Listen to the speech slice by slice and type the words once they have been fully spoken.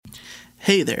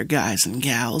Hey there, guys and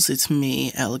gals, it's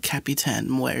me, El Capitan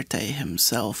Muerte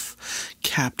himself,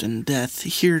 Captain Death,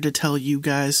 here to tell you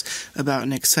guys about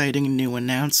an exciting new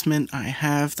announcement I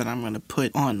have that I'm going to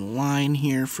put online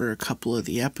here for a couple of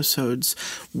the episodes.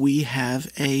 We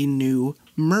have a new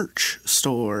merch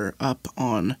store up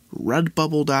on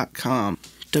redbubble.com,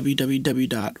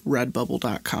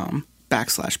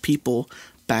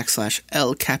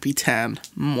 www.redbubble.com/people/El Capitan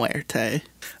Muerte.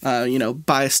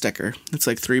 Buy a sticker. It's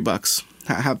like $3.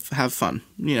 Have fun.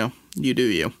 You do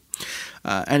you.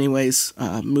 Anyways,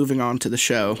 moving on to the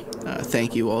show.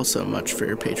 Thank you all so much for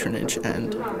your patronage,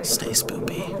 and stay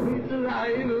spoopy. It's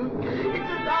alive!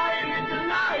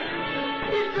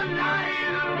 It's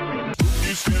alive!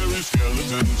 Spooky, scary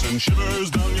skeletons and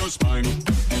shivers down your spine.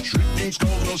 Shrieking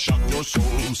skulls will shock your soul,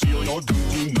 seal your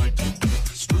doom tonight.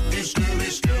 Spooky,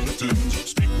 scary skeletons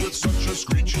speak with such a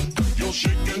screech. You'll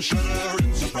shake and shudder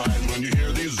in surprise when you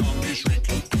hear these zombies shriek.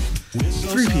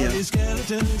 3PO,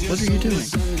 what are you doing?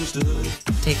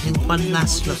 Taking one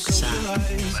last look, sir,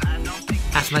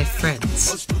 at my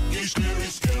friends.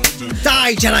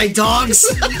 Die, Jedi dogs!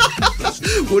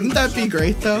 Wouldn't that be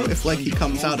great, though, if, he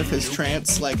comes out of his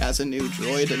trance, as a new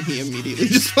droid, and he immediately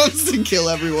just wants to kill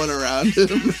everyone around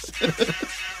him?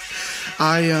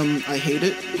 I hate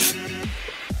it.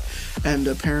 And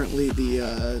apparently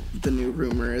the new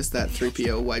rumor is that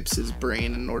 3PO wipes his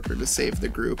brain in order to save the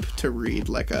group to read,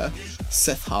 a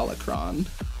Sith holocron.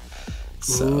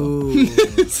 So,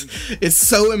 it's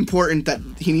so important that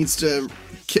he needs to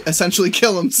essentially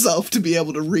kill himself to be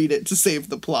able to read it to save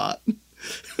the plot.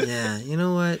 Yeah, you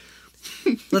know what?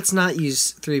 Let's not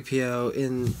use 3PO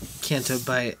in Canto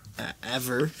Bight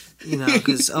ever,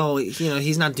 because,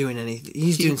 he's not doing anything.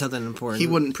 He's doing something important. He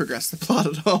wouldn't progress the plot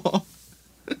at all.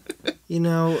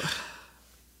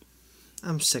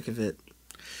 I'm sick of it.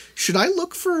 Should I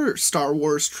look for Star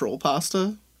Wars troll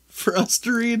pasta for us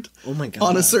to read? Oh my god!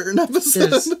 On a certain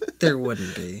episode, there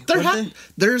wouldn't be.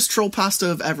 There's troll pasta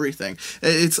of everything.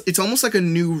 It's almost like a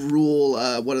new rule.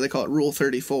 What do they call it? Rule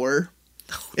 34.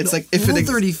 It's like if Rule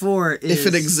 34 is... if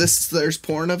it exists, there's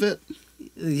porn of it.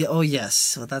 Oh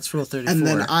yes, well, that's Rule 34. And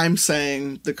then I'm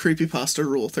saying the creepypasta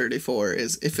Rule 34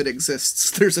 is if it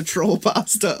exists, there's a troll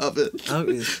pasta of it. I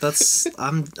would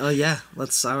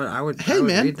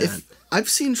Man, read that. I've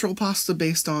seen troll pasta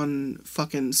based on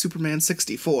fucking Superman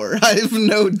 64. I have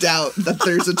no doubt that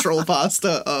there's a troll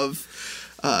pasta of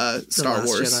Star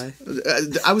Wars.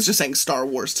 Jedi. I was just saying Star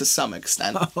Wars to some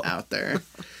extent out there.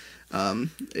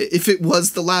 If it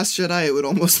was The Last Jedi, it would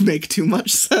almost make too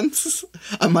much sense.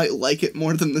 I might like it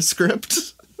more than the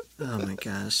script. Oh my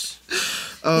gosh.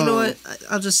 You know what?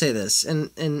 I'll just say this, and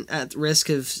at risk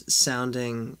of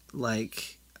sounding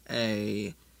like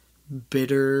a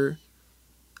bitter,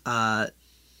 I'm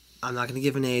not going to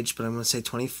give an age, but I'm going to say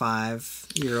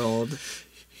 25-year-old.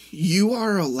 You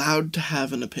are allowed to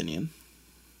have an opinion.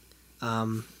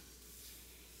 On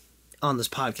this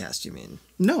podcast, you mean?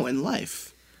 No, in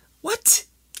life. What?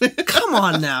 Come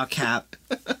on now, Cap.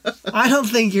 I don't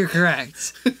think you're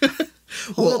correct.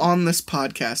 Well, on this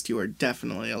podcast, you are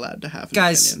definitely allowed to have an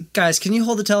opinion. Guys, can you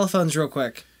hold the telephones real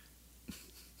quick?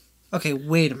 Okay,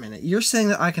 wait a minute. You're saying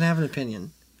that I can have an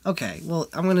opinion. Okay, well,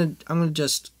 I'm gonna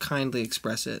just kindly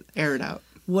express it. Air it out.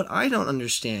 What I don't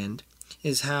understand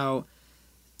is how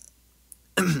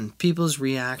people's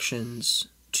reactions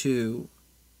to...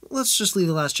 Let's just leave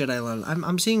The Last Jedi alone.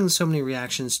 I'm seeing so many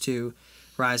reactions to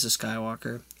Rise of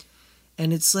Skywalker,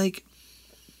 and it's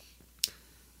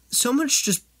so much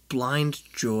just blind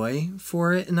joy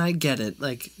for it, and I get it.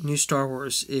 New Star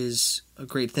Wars is a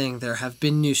great thing. There have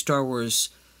been new Star Wars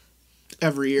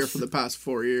every year for the past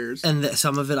 4 years, and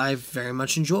some of it I've very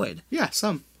much enjoyed. Yeah,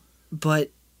 some.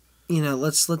 But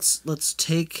let's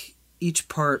take each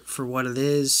part for what it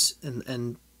is,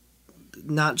 and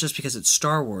not just because it's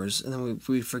Star Wars, and then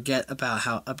we forget about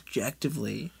how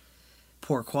objectively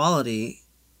poor quality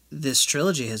this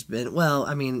trilogy has been. Well,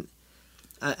 I mean...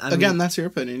 Again, that's your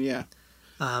opinion, yeah.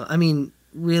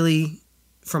 Really,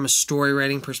 from a story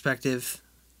writing perspective,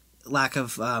 lack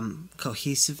of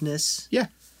cohesiveness. Yeah,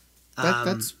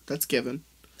 that's given.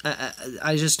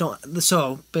 I just don't...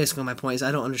 So, basically my point is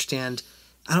I don't understand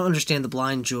the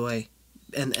blind joy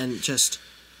and just...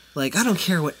 I don't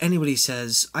care what anybody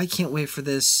says. I can't wait for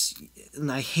this, and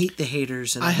I hate the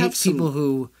haters, and I hate people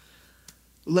who...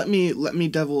 Let me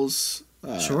devil's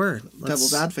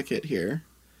advocate here.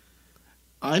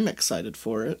 I'm excited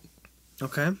for it.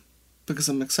 Okay. Because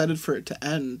I'm excited for it to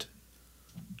end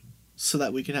so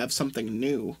that we can have something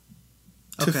new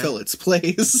to fill its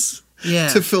place. Yeah.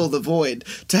 To fill the void.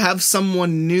 To have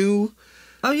someone new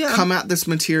come at this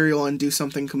material and do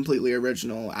something completely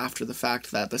original after the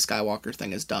fact that the Skywalker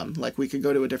thing is done. Like, we could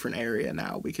go to a different area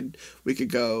now. We could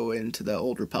go into the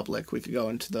Old Republic. We could go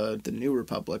into the New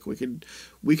Republic. We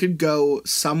could go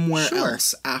somewhere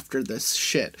else after this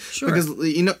shit. Sure. Because,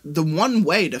 you know, the one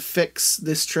way to fix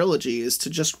this trilogy is to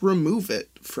just remove it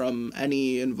from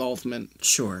any involvement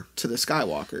to the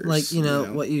Skywalkers. Like, you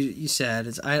know, what you said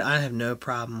is I have no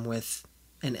problem with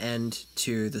an end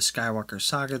to the Skywalker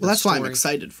saga. Well, that's why I'm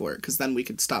excited for it, because then we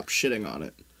could stop shitting on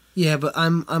it. Yeah, but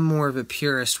I'm more of a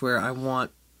purist where I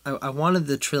wanted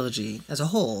the trilogy as a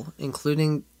whole,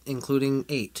 including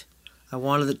 8. I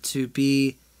wanted it to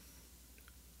be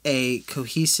a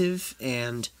cohesive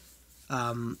and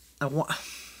I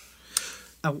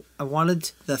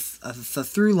wanted the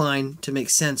through line to make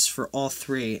sense for all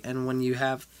 3. And when you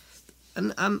have,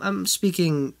 and I'm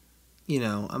speaking, you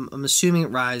know, I'm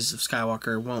assuming Rise of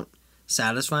Skywalker won't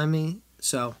satisfy me,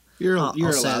 so you're allowed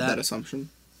that assumption.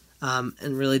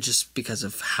 And really just because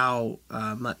of how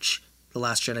much The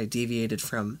Last Jedi deviated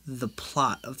from the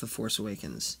plot of The Force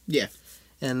Awakens. Yeah.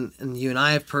 And you and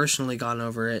I have personally gone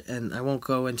over it, and I won't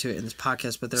go into it in this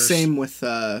podcast, but there's... Same with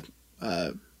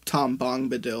Tom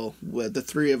Bombadil. The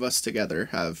 3 of us together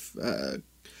have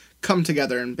come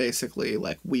together and basically,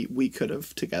 like, we could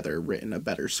have together written a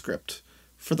better script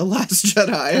for The Last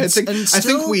Jedi. I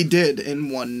think we did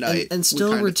in one night. And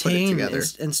still retain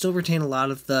a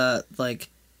lot of the, like...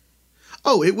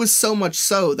 Oh, it was so much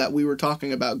so that we were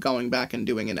talking about going back and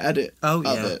doing an edit of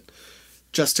it,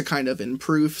 just to kind of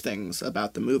improve things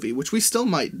about the movie, which we still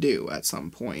might do at some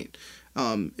point.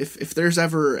 If there's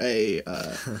ever an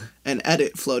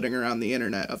edit floating around the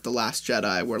internet of The Last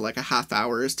Jedi where like a half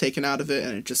hour is taken out of it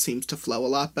and it just seems to flow a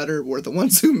lot better, we're the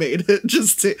ones who made it.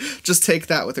 Just take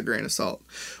that with a grain of salt.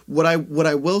 What I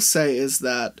will say is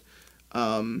that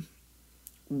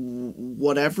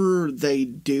whatever they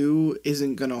do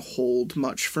isn't gonna hold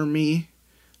much for me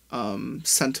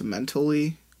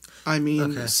sentimentally. I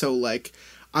mean, so like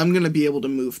I'm gonna be able to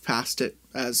move past it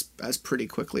as pretty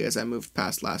quickly as I moved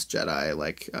past Last Jedi,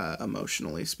 like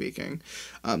emotionally speaking.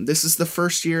 This is the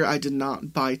first year I did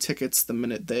not buy tickets the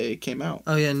minute they came out.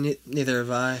 Oh yeah, neither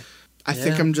have I. I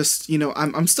think I'm just, you know,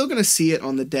 I'm still gonna see it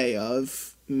on the day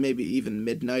of, maybe even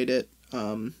midnight it.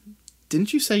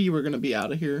 Didn't you say you were gonna be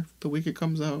out of here the week it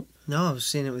comes out? No, I was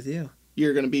seeing it with you.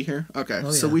 You're gonna be here? Okay,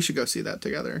 oh, so yeah. We should go see that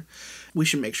together. We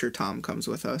should make sure Tom comes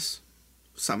with us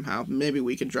somehow. Maybe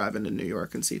we could drive into New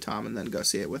York and see Tom and then go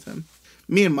see it with him.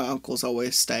 Me and my uncles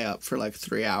always stay up for like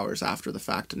 3 hours after the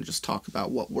fact and just talk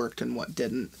about what worked and what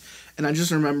didn't. And I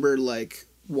just remember like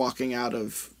walking out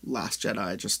of Last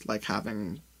Jedi just like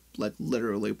having like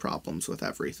literally problems with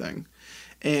everything.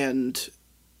 And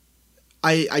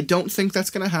I don't think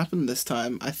that's going to happen this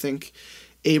time. I think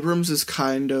Abrams is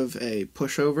kind of a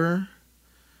pushover.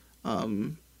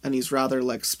 And he's rather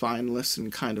like spineless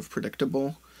and kind of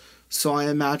predictable. So I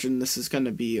imagine this is going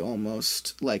to be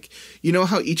almost like, you know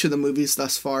how each of the movies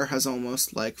thus far has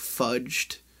almost like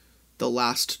fudged the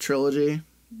last trilogy,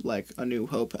 like A New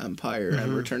Hope, Empire,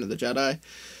 and Return of the Jedi?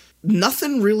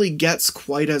 Nothing really gets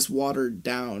quite as watered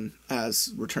down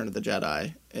as Return of the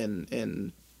Jedi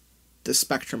in the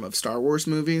spectrum of Star Wars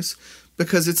movies,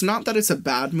 because it's not that it's a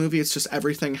bad movie, it's just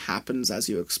everything happens as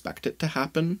you expect it to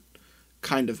happen,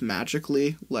 kind of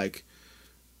magically, like,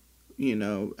 you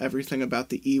know, everything about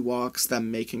the Ewoks,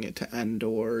 them making it to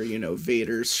Endor, you know,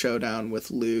 Vader's showdown with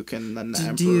Luke and then the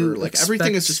Emperor, like,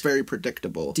 everything is just very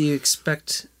predictable. Do you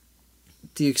expect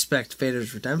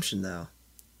Vader's redemption, though?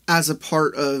 As a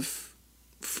part of,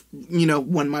 you know,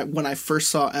 when I first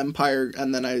saw Empire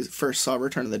and then I first saw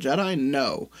Return of the Jedi,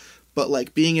 no. But,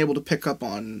 like, being able to pick up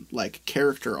on, like,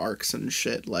 character arcs and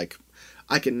shit, like,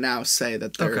 I can now say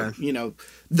that they're, you know,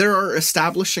 there are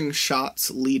establishing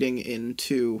shots leading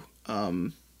into,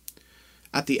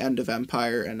 at the end of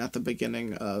Empire and at the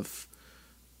beginning of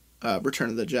Return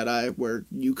of the Jedi, where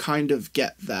you kind of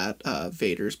get that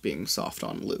Vader's being soft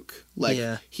on Luke.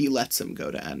 Like, he lets him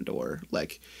go to Endor.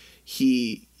 Like,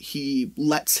 he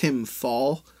lets him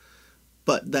fall,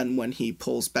 but then when he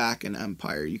pulls back in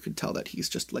Empire, you could tell that he's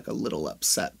just, like, a little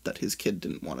upset that his kid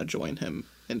didn't want to join him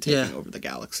in taking over the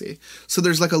galaxy. So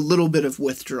there's, like, a little bit of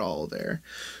withdrawal there.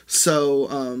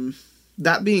 So,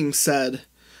 that being said,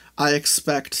 I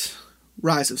expect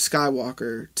Rise of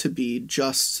Skywalker to be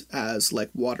just as, like,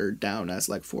 watered down as,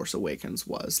 like, Force Awakens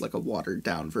was, like a watered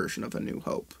down version of A New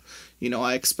Hope. You know,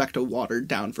 I expect a watered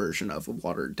down version of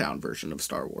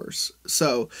Star Wars.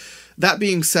 So, that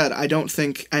being said, I don't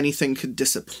think anything could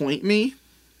disappoint me,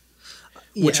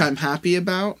 which I'm happy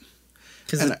about.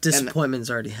 Because the disappointment's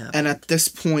already happened. And at this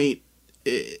point,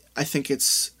 I think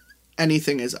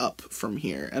anything is up from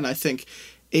here. And I think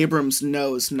Abrams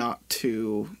knows not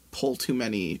to pull too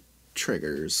many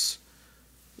triggers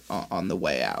on the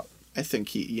way out. I think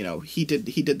he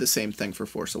did the same thing for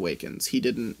Force Awakens. He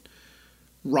didn't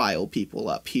rile people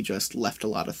up. He just left a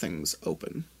lot of things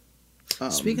open.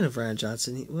 Speaking of Rian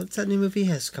Johnson, what's that new movie he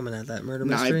has coming out? That murder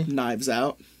mystery? Knives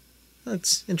Out.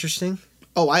 That's interesting.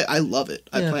 Oh, I love it.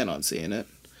 I plan on seeing it.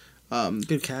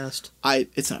 Good cast.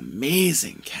 It's an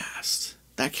amazing cast.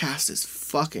 That cast is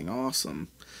fucking awesome.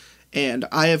 And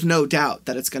I have no doubt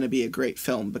that it's going to be a great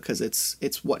film because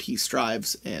it's what he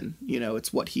strives in.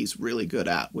 It's what he's really good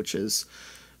at, which is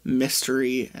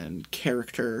mystery and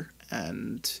character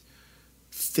and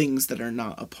things that are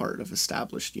not a part of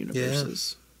established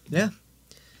universes. Yeah.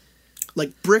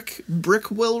 Like Brick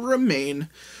will remain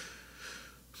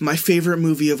my favorite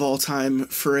movie of all time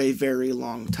for a very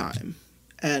long time.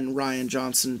 And Rian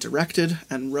Johnson directed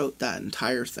and wrote that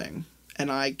entire thing.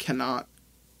 And I cannot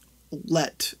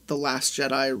let The Last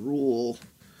Jedi rule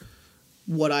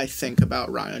what I think about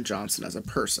Rian Johnson as a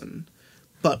person.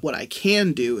 But what I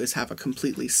can do is have a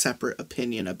completely separate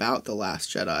opinion about The Last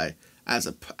Jedi as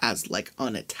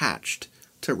unattached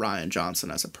to Rian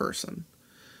Johnson as a person.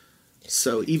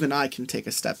 So even I can take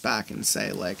a step back and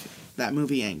say, like, that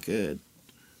movie ain't good.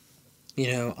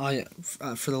 I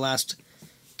for the last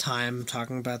time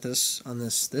talking about this on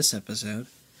this episode,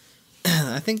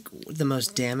 I think the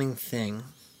most damning thing,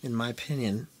 in my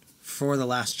opinion, for The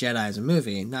Last Jedi as a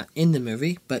movie, not in the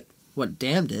movie, but what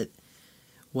damned it,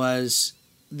 was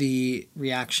the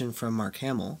reaction from Mark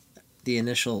Hamill. The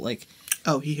initial,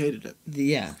 Oh, he hated it.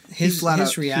 His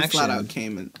reaction. He flat out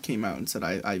came out and said,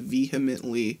 I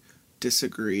vehemently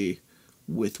disagree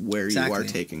with where you are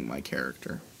taking my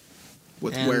character.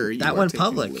 That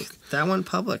went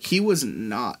public. He was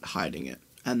not hiding it.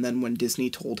 And then when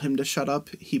Disney told him to shut up,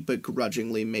 he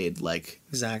begrudgingly made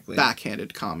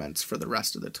backhanded comments for the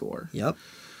rest of the tour. Yep.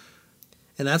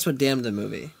 And that's what damned the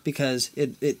movie, because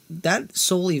it that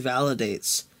solely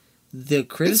validates the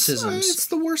criticisms. It's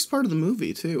the worst part of the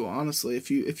movie too, honestly. If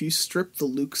you strip the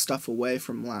Luke stuff away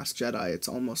from Last Jedi, it's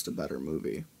almost a better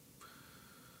movie.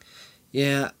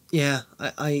 Yeah.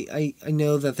 I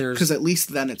know that there's... Because at least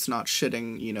then it's not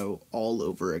shitting, all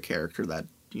over a character that,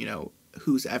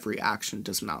 whose every action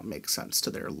does not make sense to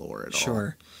their lore at all.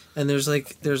 Sure. And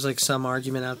there's some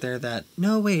argument out there that,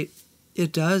 no, wait,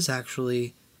 it does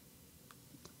actually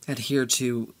adhere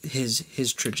to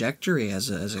his trajectory as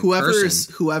a person.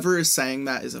 Whoever is saying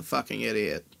that is a fucking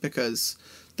idiot, because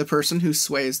the person who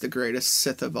sways the greatest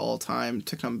Sith of all time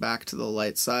to come back to the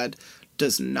light side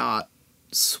does not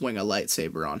swing a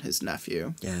lightsaber on his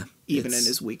nephew. Yeah. Even in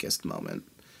his weakest moment.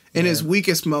 In his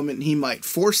weakest moment, he might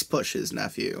force push his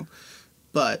nephew,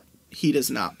 but he does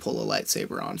not pull a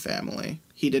lightsaber on family.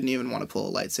 He didn't even want to pull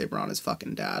a lightsaber on his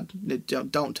fucking dad.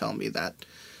 Don't tell me that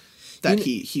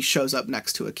he shows up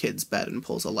next to a kid's bed and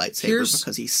pulls a lightsaber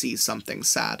because he sees something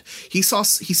sad. He saw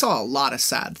a lot of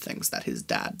sad things that his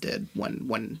dad did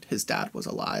when his dad was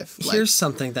alive. Here's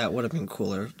something that would have been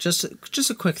cooler. Just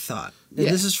a quick thought. And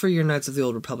this is for your Knights of the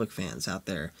Old Republic fans out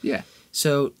there. Yeah.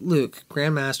 So Luke,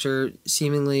 Grandmaster,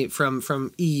 seemingly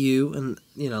from EU and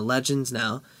Legends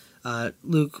now,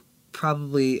 Luke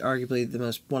probably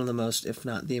arguably one of the most, if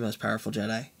not the most powerful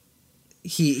Jedi.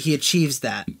 He achieves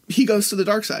that. He goes to the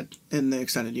dark side in the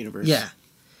extended universe. Yeah,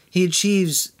 he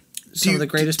achieves some of the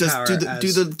greatest power.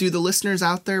 Do the listeners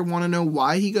out there want to know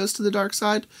why he goes to the dark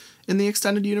side in the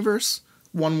extended universe?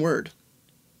 One word.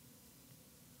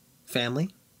 Family.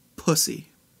 Pussy.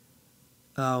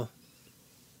 Oh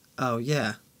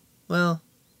yeah. Well.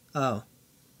 Oh.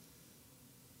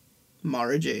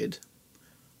 Mara Jade.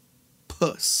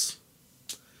 Puss.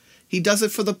 He does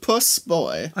it for the puss,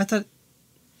 boy. I thought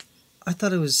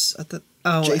it was.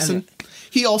 Jason.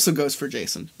 He also goes for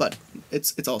Jason, but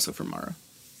it's also for Mara.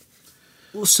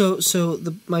 Well,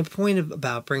 my point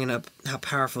about bringing up how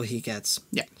powerful he gets.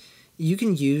 Yeah. You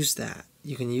can use that.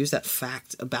 You can use that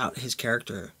fact about his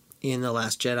character in The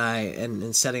Last Jedi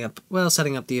and setting up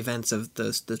the events of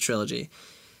the trilogy.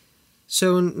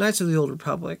 So in Knights of the Old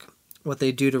Republic, what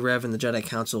they do to Rev and the Jedi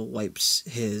Council wipes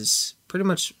his, pretty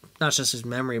much, not just his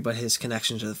memory, but his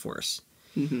connection to the Force.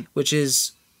 Mm-hmm. Which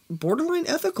is borderline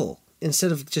ethical,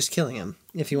 instead of just killing him,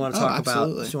 if you want to talk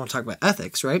about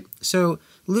ethics, right? So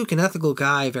Luke, an ethical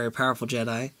guy, very powerful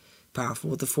Jedi, powerful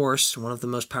with the Force, one of the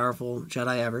most powerful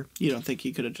Jedi ever. You don't think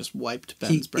he could have just wiped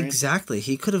Ben's brain? Exactly.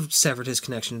 He could have severed his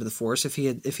connection to the Force if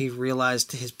he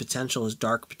realized his potential, his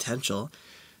dark potential.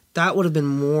 That would have been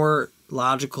more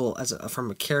logical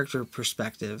from a character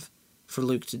perspective for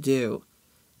Luke to do.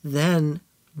 Then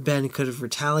Ben could have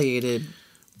retaliated,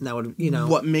 and that would,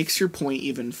 What makes your point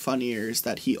even funnier is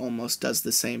that he almost does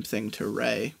the same thing to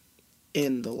Rey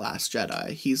in The Last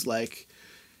Jedi. He's like,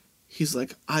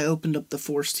 I opened up the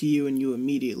Force to you and you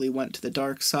immediately went to the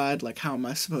dark side. Like, how am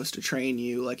I supposed to train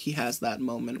you? Like, he has that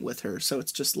moment with her. So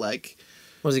it's just like...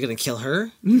 Was he going to kill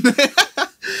her?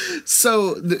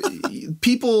 So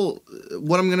people,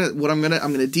 I'm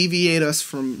gonna deviate us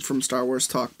from Star Wars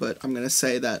talk, but I'm gonna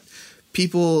say that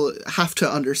people have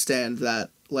to understand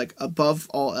that, like, above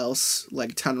all else,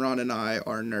 like, Tenron and I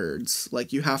are nerds.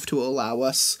 Like, you have to allow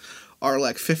us our,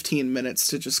 like, 15 minutes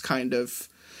to just kind of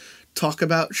talk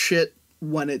about shit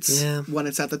when it's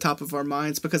at the top of our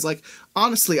minds, because, like,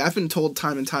 honestly, I've been told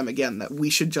time and time again that we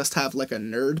should just have, like, a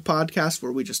nerd podcast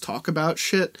where we just talk about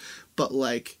shit, but,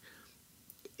 like,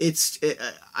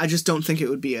 I just don't think it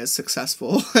would be as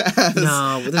successful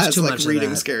as too like much reading of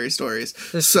that. Scary stories.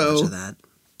 There's too much of that.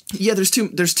 Yeah,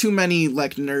 there's too many,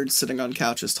 like, nerds sitting on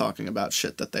couches talking about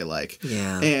shit that they like.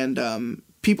 Yeah. And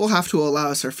people have to allow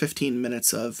us our 15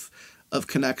 minutes of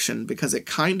connection, because it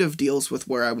kind of deals with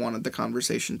where I wanted the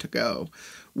conversation to go,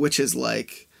 which is,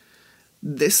 like,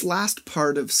 this last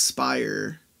part of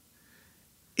Spire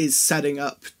is setting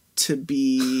up to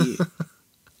be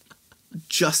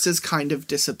just as kind of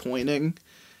disappointing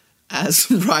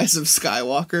as Rise of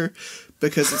Skywalker,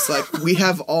 because it's like, we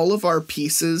have all of our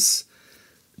pieces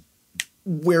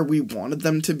where we wanted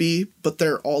them to be, but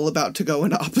they're all about to go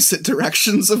in opposite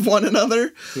directions of one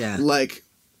another. Yeah. Like,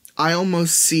 I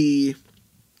almost see,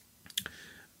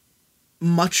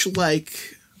 much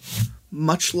like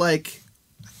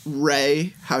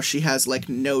Rey, how she has, like,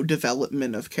 no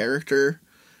development of character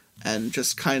and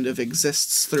just kind of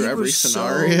exists through every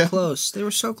scenario. So close. They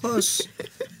were so close.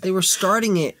 They were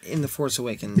starting it in The Force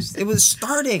Awakens. It was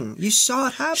starting. You saw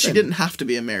it happen. She didn't have to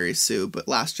be a Mary Sue, but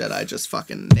Last Jedi just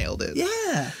fucking nailed it.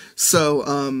 Yeah.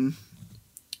 So,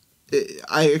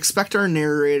 I expect our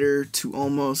narrator to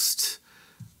almost,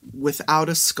 without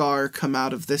a scar, come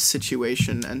out of this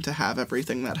situation and to have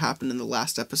everything that happened in the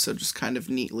last episode just kind of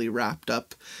neatly wrapped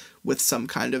up with some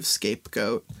kind of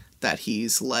scapegoat that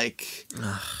he's, like,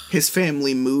 his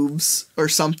family moves or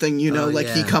something, you know?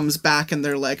 He comes back and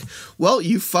they're like, well,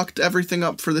 you fucked everything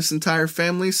up for this entire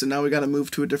family, so now we gotta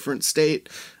move to a different state.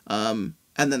 And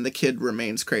then the kid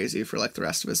remains crazy for, like, the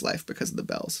rest of his life because of the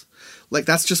bells. Like,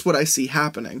 that's just what I see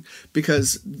happening.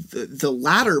 Because the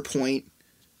latter point,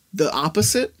 the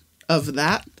opposite of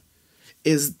that,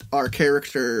 is our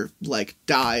character, like,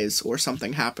 dies or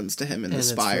something happens to him in the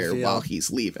Spire while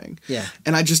he's leaving. Yeah.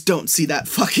 And I just don't see that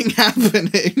fucking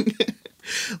happening.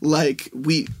 Like,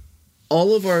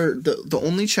 all of the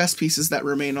only chess pieces that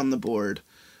remain on the board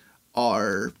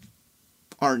are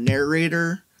our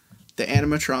german, the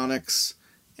animatronics,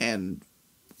 and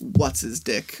what's his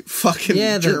dick?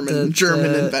 Fucking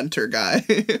German inventor guy.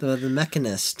 the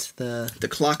mechanist, the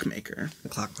clockmaker. The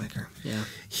clockmaker. Yeah.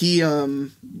 He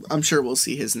I'm sure we'll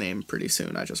see his name pretty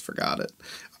soon. I just forgot it.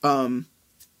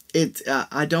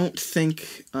 I don't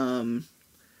think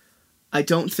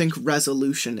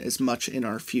resolution is much in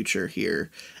our future here,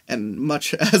 and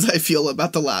much as I feel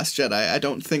about The Last Jedi, I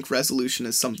don't think resolution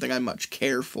is something I much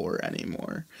care for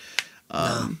anymore.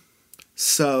 No.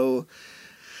 So,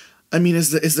 I mean,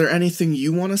 is there anything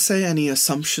you want to say? Any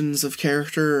assumptions of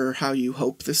character or how you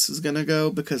hope this is going to go?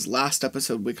 Because last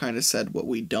episode we kind of said what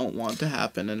we don't want to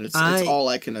happen, and it's all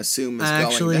I can assume is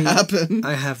going to happen.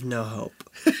 I have no hope.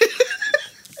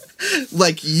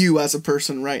 Like you as a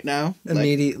person right now?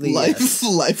 Immediately, like, yes.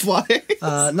 Life-wise?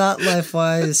 Not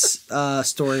life-wise,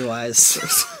 story-wise.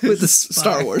 With the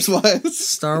Star Wars-wise.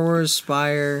 Star Wars,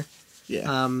 Spire.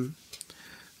 Yeah.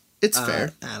 It's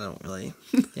fair. I don't really.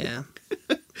 Yeah.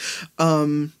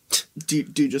 Do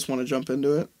you just want to jump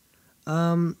into it?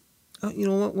 You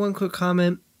know what? One quick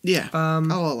comment. Yeah.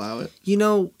 I'll allow it. You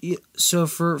know, so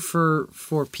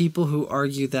for people who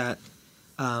argue that,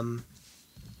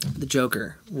 the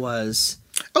Joker was.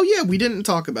 Oh yeah, we didn't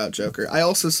talk about Joker. I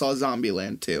also saw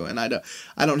Zombieland too, and I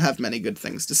don't have many good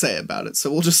things to say about it,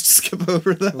 so we'll just skip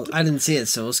over that. Well, I didn't see it,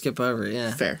 so we'll skip over it.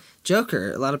 Yeah. Fair.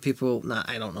 Joker. A lot of people.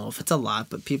 I don't know if it's a lot,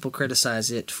 but people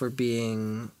criticize it for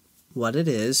being what it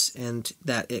is, and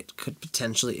that it could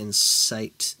potentially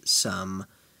incite some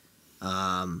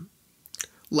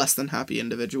less than happy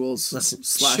individuals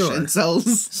slash sure.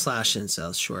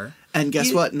 incels. Sure. And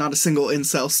guess what? Not a single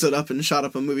incel stood up and shot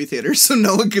up a movie theater, so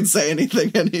no one could say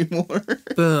anything anymore.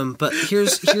 Boom. But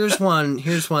here's one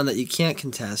that you can't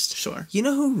contest. Sure. You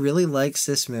know who really likes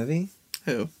this movie?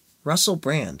 Who? Russell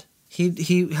Brand.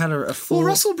 He had a full... Well,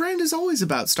 Russell Brand is always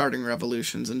about starting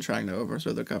revolutions and trying to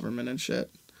overthrow the government and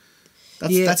shit.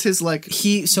 That's his, like,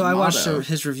 So I motto. watched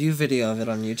his review video of it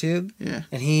on YouTube. Yeah.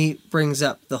 And he brings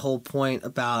up the whole point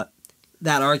about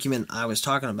that argument I was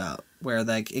talking about, where,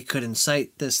 like, it could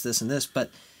incite this, and this.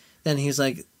 But then he's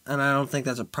like, and I don't think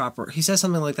that's a proper... He says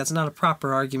something like, that's not a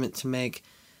proper argument to make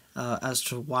as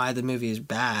to why the movie is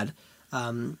bad.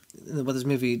 What this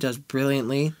movie does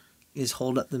brilliantly is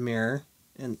hold up the mirror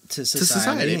to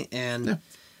society. And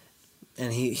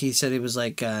he said it was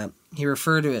like... he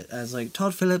referred to it as like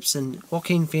Todd Phillips and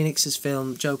Joaquin Phoenix's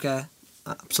film Joker.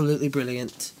 Absolutely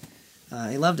brilliant.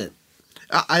 He loved it.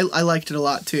 I liked it a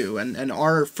lot too, and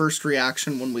our first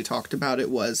reaction when we talked about it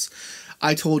was,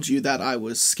 I told you that I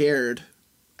was scared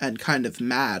and kind of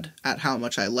mad at how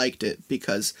much I liked it,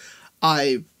 because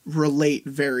I relate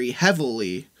very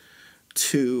heavily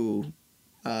to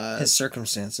his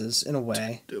circumstances in a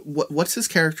way. What's his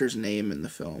character's name in the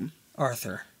film?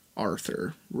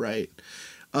 Arthur, right.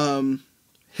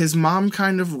 His mom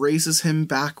kind of raises him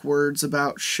backwards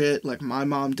about shit. Like, my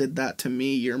mom did that to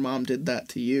me. Your mom did that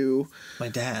to you. My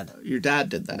dad. Your dad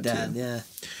did that too.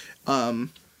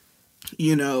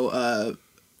 Yeah.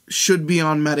 Should be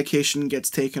on medication, gets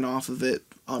taken off of it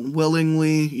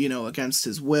unwillingly, against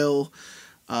his will.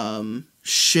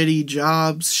 Shitty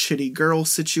jobs, shitty girl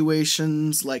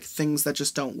situations, like things that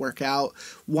just don't work out.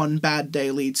 One bad day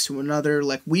leads to another.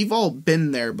 Like, we've all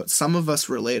been there, but some of us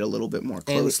relate a little bit more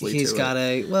closely to it. And he's got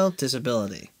a,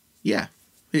 disability. Yeah.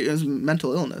 He has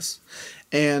mental illness.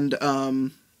 And, I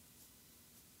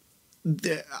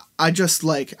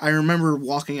remember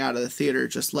walking out of the theater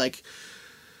just,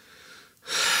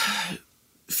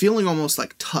 feeling almost,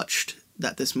 touched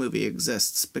that this movie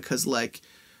exists, because,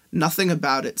 nothing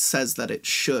about it says that it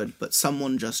should, but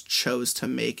someone just chose to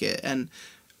make it. And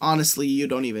honestly, you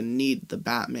don't even need the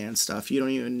Batman stuff. You don't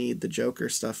even need the Joker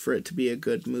stuff for it to be a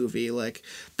good movie.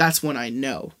 That's when I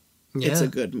know it's a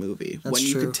good movie. When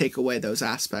you can take away those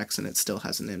aspects and it still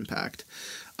has an impact.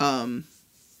 And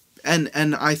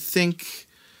I think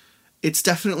it's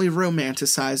definitely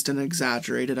romanticized and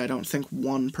exaggerated. I don't think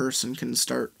one person can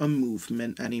start a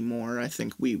movement anymore. I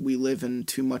think we live in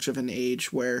too much of an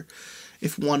age where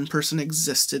if one person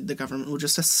existed, the government would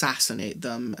just assassinate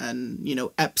them and,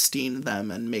 Epstein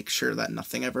them and make sure that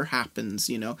nothing ever happens,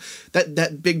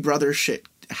 That Big Brother shit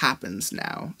happens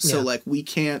now. So, we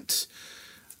can't...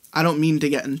 I don't mean to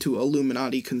get into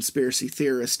Illuminati conspiracy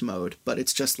theorist mode, but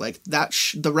it's just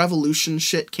the revolution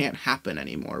shit can't happen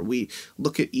anymore. We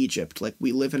look at Egypt,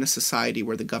 we live in a society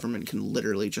where the government can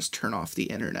literally just turn off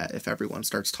the internet if everyone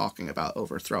starts talking about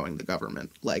overthrowing the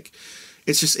government.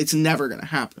 It's never going to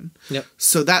happen. Yep.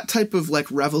 So that type of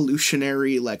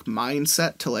revolutionary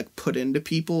mindset to put into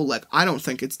people, I don't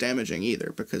think it's damaging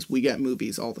either, because we get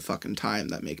movies all the fucking time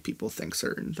that make people think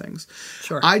certain things.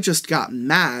 Sure. I just got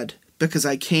mad because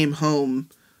I came home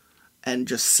and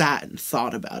just sat and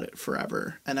thought about it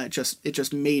forever. And it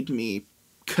just made me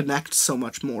connect so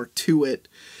much more to it.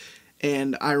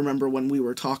 And I remember when we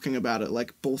were talking about it,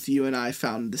 both you and I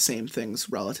found the same things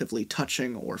relatively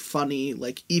touching or funny.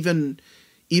 Even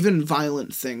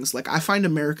violent things. I find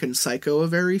American Psycho a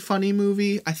very funny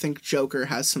movie. I think Joker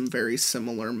has some very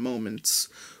similar moments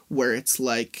where it's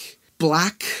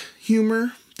black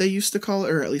humor, they used to call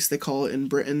it, or at least they call it in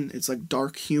Britain. It's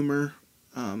dark humor.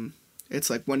 It's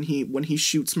when he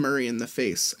shoots Murray in the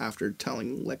face after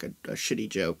telling a shitty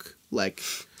joke.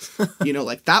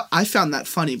 That, I found that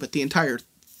funny, but the entire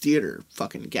theater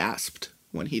fucking gasped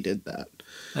when he did that.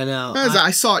 I know.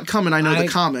 I saw it coming. I know the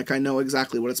comic. I know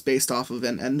exactly what it's based off of,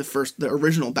 and the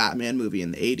original Batman movie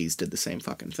in the 80s did the same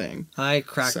fucking thing. I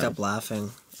cracked up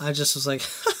laughing. I just was like...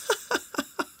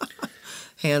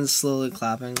 hands slowly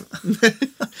clapping.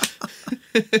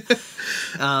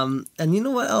 And you know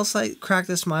what else I cracked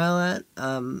a smile at?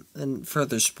 And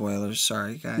further spoilers,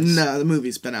 sorry guys. No, the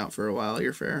movie's been out for a while,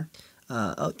 you're fair.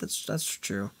 That's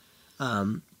true.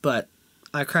 But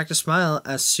I cracked a smile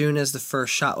as soon as the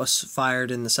first shot was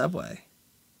fired in the subway.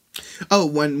 Oh,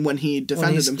 when he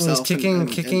defended himself. When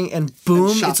he's kicking, and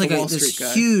boom, it's like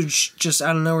this huge, just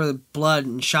out of nowhere, the blood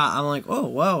and shot. I'm like, oh,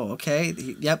 whoa, okay,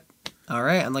 yep. All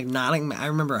right, I'm nodding. I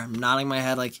remember I'm nodding my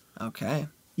head okay.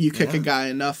 You kick a guy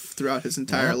enough throughout his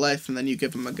entire life, and then you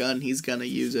give him a gun, he's gonna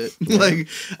use it.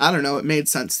 I don't know, it made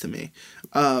sense to me.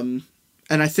 And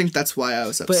I think that's why I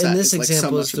was upset. But in this example,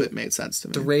 so much of it made sense to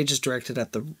me. The rage is directed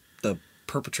at the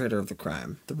perpetrator of the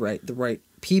crime. The right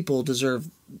people who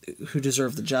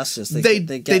deserve the justice. They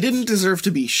didn't deserve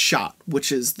to be shot,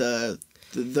 which is the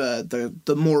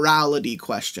morality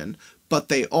question. But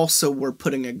they also were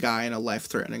putting a guy in a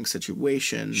life-threatening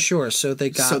situation. Sure, so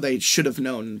they should have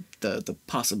known the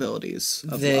possibilities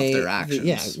of their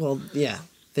actions.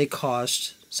 They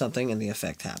caused something and the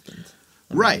effect happened.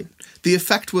 Right. The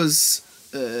effect was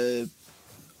a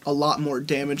lot more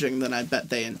damaging than I bet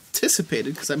they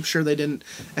anticipated, because I'm sure they didn't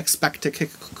expect to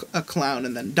kick a clown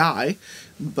and then die.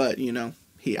 But,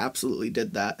 He absolutely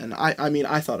did that. And I mean,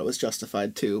 I thought it was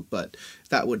justified too, but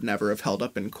that would never have held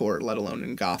up in court, let alone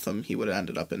in Gotham. He would have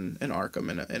ended up in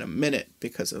Arkham in a minute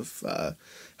because of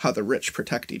how the rich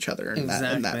protect each other in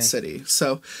that city.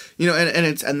 So, you know,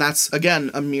 and that's, again,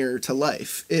 a mirror to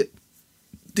life.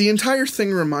 The entire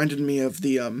thing reminded me of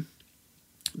the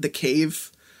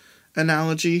cave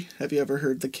analogy. Have you ever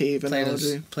heard the cave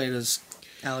analogy? Plato's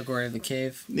allegory of the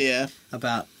cave. Yeah.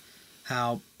 About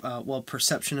how,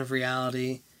 perception of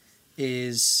reality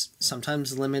is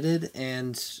sometimes limited,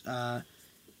 and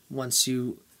once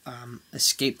you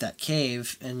escape that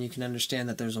cave and you can understand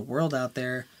that there's a world out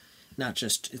there,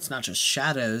 it's not just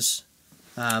shadows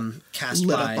cast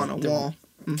lit by up on a wall.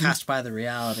 Cast by the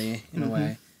reality in a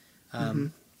way.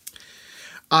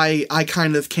 I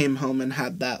kind of came home and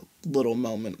had that little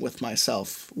moment with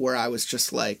myself where I was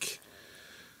just like,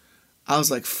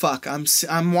 fuck,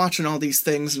 I'm watching all these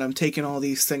things and I'm taking all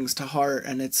these things to heart,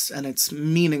 and it's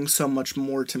meaning so much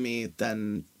more to me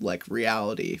than like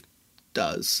reality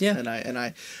does. Yeah. And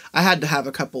I had to have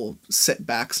a couple sit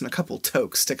backs and a couple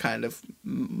tokes to kind of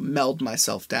meld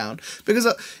myself down, because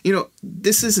you know,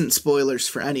 this isn't spoilers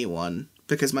for anyone,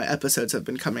 because my episodes have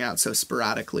been coming out so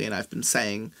sporadically and I've been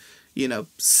saying, you know,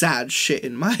 sad shit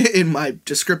in my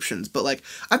descriptions, but like,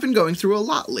 I've been going through a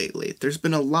lot lately. There's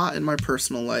been a lot in my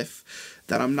personal life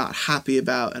that I'm not happy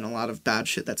about, and a lot of bad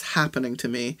shit that's happening to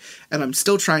me, and I'm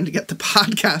still trying to get the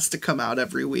podcast to come out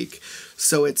every week.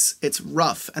 So it's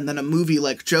rough. And then a movie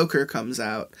like Joker comes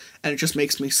out, and it just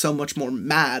makes me so much more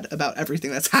mad about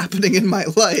everything that's happening in my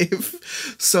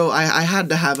life. So I had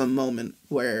to have a moment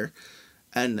where,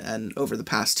 and over the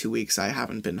past 2 weeks, I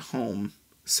haven't been home.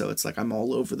 So it's like I'm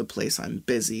all over the place. I'm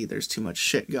busy. There's too much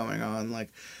shit going on. Like,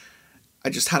 I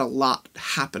just had a lot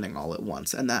happening all at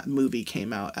once. And that movie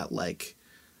came out at like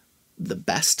the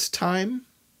best time,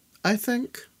 I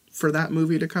think, for that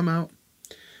movie to come out.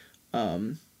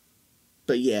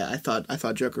 But yeah, I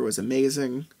thought Joker was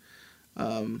amazing.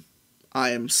 I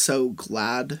am so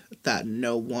glad that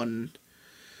no one,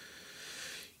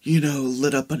 you know,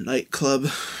 lit up a nightclub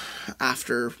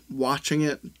after watching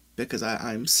it, because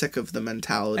I'm sick of the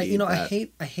mentality. I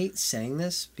hate saying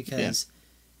this, because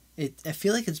I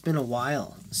feel like it's been a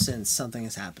while since something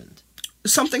has happened.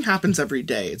 Something happens every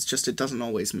day. It's just it doesn't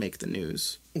always make the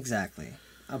news. Exactly.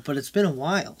 But it's been a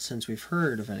while since we've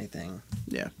heard of anything.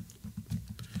 Yeah.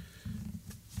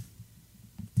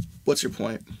 What's your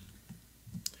point?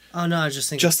 Oh, no, I just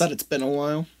think... Just that it's been a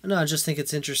while? No, I just think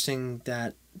it's interesting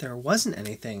that there wasn't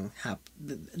anything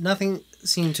nothing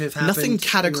seemed to have happened. Nothing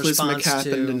cataclysmic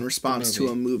happened in response to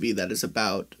a movie that is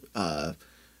about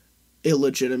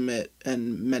illegitimate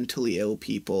and mentally ill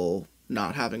people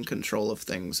not having control of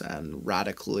things and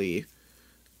radically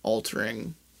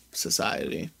altering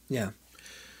society. Yeah.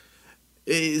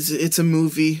 It's a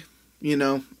movie, you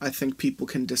know. I think people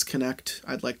can disconnect.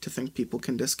 I'd like to think people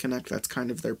can disconnect. That's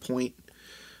kind of their point.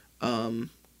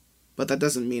 But that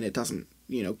doesn't mean it doesn't,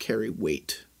 you know, carry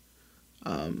weight.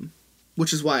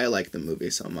 Which is why I like the movie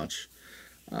so much.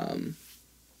 I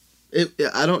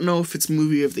don't know if it's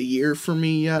movie of the year for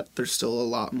me yet. There's still a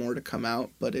lot more to come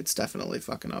out, but it's definitely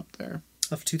fucking up there.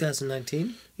 Of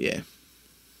 2019? Yeah.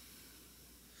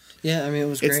 Yeah, I mean, it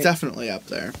was great. It's definitely up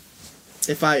there.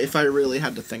 If I really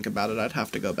had to think about it, I'd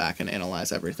have to go back and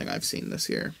analyze everything I've seen this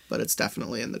year. But it's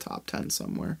definitely in the top 10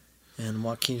 somewhere. And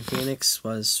Joaquin Phoenix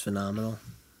was phenomenal.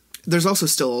 There's also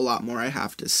still a lot more I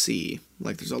have to see.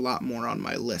 Like, there's a lot more on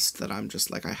my list that I'm just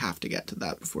like, I have to get to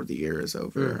that before the year is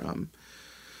over.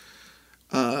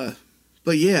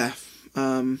 But yeah,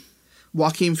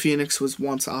 Joaquin Phoenix was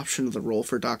once optioned the role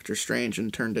for Doctor Strange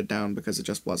and turned it down because it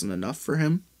just wasn't enough for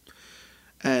him.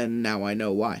 And now I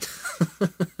know why.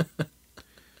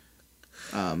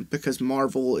 Because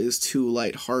Marvel is too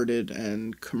lighthearted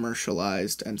and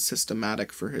commercialized and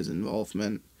systematic for his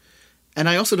involvement. And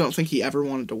I also don't think he ever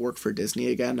wanted to work for Disney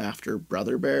again after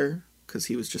Brother Bear, because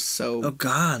he was just so... Oh,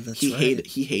 God, that's right.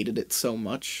 He hated it so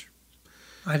much.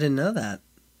 I didn't know that.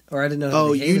 Or I didn't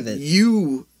know he hated it.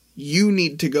 You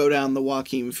need to go down the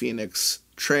Joaquin Phoenix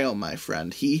trail, my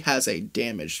friend. He has a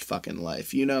damaged fucking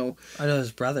life. You know... I know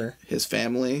his brother. His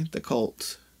family, the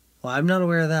cult. Well, I'm not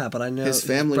aware of that, but I know... His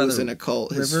family was in a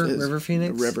cult. River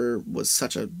Phoenix? River was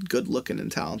such a good-looking and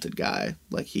talented guy.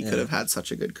 Like, he could have had such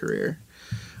a good career.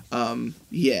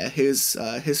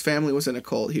 His family was in a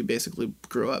cult. He basically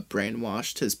grew up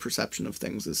brainwashed. His perception of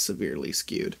things is severely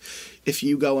skewed. If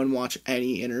you go and watch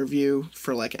any interview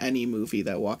for like any movie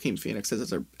that Joaquin Phoenix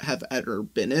has ever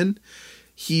been in,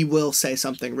 he will say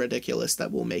something ridiculous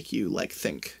that will make you like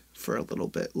think for a little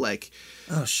bit. Like,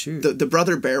 oh shoot, the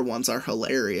Brother Bear ones are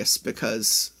hilarious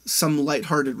because some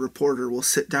lighthearted reporter will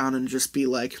sit down and just be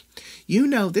like, you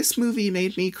know, this movie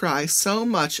made me cry so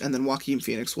much, and then Joaquin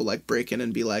Phoenix will like break in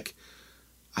and be like,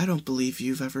 I don't believe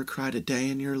you've ever cried a day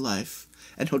in your life,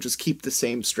 and he'll just keep the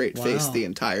same straight face the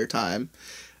entire time,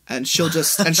 and she'll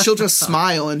just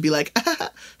smile and be like,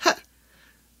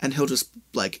 and he'll just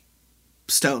like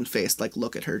stone faced like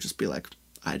look at her, just be like,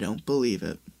 I don't believe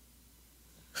it.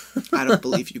 I don't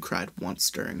believe you cried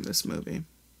once during this movie,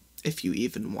 if you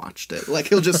even watched it. Like,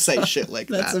 he'll just say shit like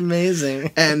that. That's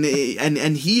amazing. And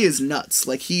he is nuts.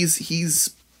 Like,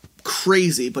 he's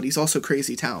crazy, but he's also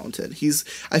crazy talented.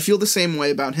 I feel the same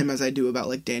way about him as I do about,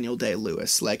 like, Daniel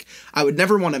Day-Lewis. Like, I would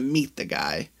never want to meet the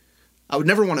guy. I would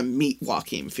never want to meet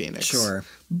Joaquin Phoenix. Sure.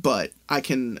 But I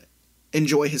can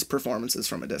enjoy his performances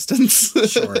from a distance.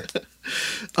 Sure.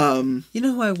 You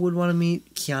know who I would want to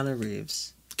meet? Keanu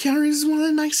Reeves. Keanu Reeves is one of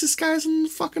the nicest guys in the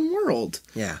fucking world.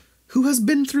 Yeah. Who has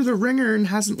been through the ringer and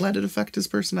hasn't let it affect his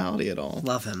personality at all.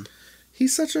 Love him.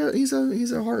 He's a heart.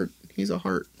 He's a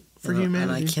heart for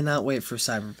humanity. And I cannot wait for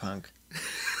Cyberpunk.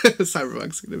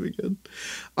 Cyberpunk's gonna be good.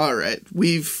 All right,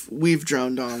 we've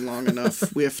droned on long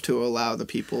enough. We have to allow the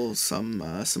people some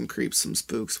creeps, some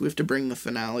spooks. We have to bring the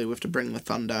finale. We have to bring the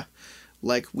thunder,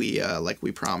 like we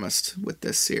promised with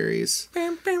this series.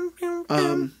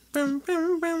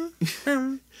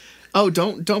 Oh,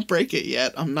 don't break it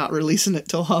yet. I'm not releasing it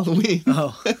till Halloween.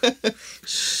 Oh.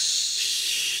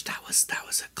 Shh. That was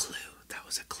a clue. That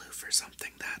was a clue for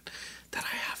something that I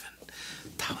haven't.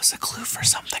 That was a clue for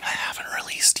something I haven't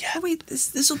released yet. Oh, wait,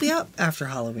 this will be out after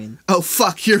Halloween. Oh,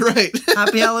 fuck, you're right.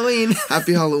 Happy Halloween.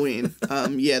 Happy Halloween.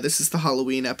 Yeah, this is the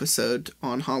Halloween episode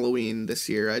on Halloween this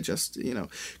year. I just,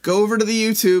 go over to the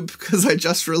YouTube because I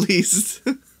just released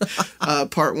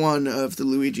part 1 of the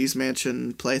Luigi's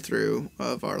Mansion playthrough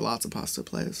of our Lots of Pasta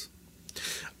plays.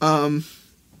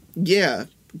 Yeah,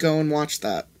 go and watch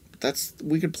that.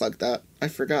 We could plug that. I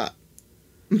forgot.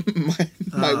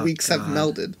 my weeks have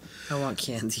melded. I want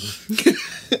candy.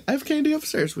 I have candy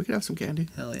upstairs. We could have some candy.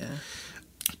 Hell yeah.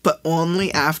 But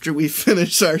only after we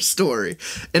finish our story.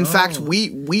 In fact,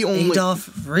 we only... Adolf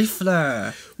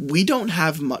Riffler. We don't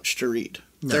have much to read.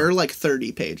 No. There are like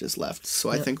 30 pages left, so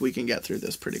I think we can get through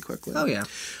this pretty quickly. Oh, yeah.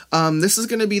 This is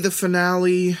going to be the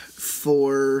finale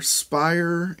for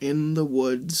Spire in the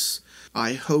Woods.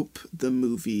 I hope the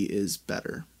movie is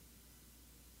better.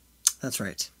 That's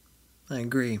right. I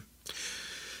agree.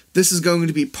 This is going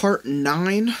to be part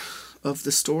 9 of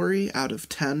the story out of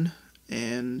 10,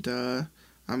 and I'm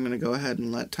going to go ahead and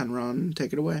let Tenron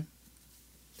take it away.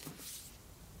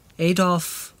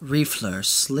 Adolf Rieffler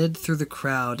slid through the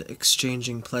crowd,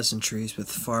 exchanging pleasantries with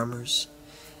farmers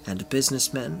and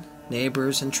businessmen,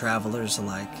 neighbors and travelers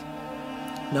alike.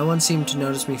 No one seemed to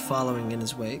notice me following in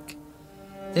his wake.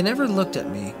 They never looked at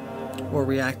me or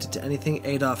reacted to anything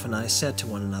Adolf and I said to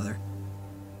one another.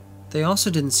 They also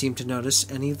didn't seem to notice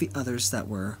any of the others that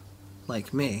were,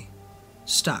 like me,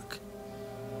 stuck.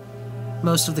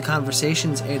 Most of the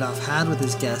conversations Adolf had with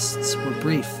his guests were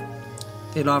brief.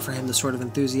 They'd offer him the sort of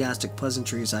enthusiastic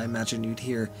pleasantries I imagine you'd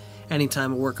hear any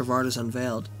time a work of art is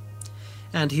unveiled.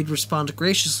 And he'd respond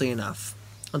graciously enough,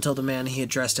 until the man he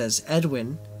addressed as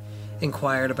Edwin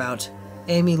inquired about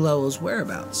Amy Lowell's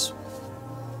whereabouts.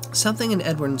 Something in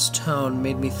Edwin's tone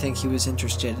made me think he was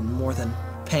interested in more than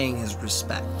paying his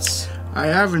respects. I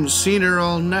haven't seen her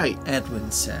all night,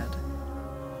 Edwin said.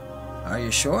 Are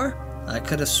you sure? I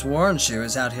could have sworn she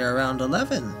was out here around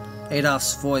 11.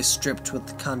 Adolf's voice dripped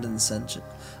with condescension.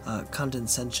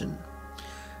 Condescension.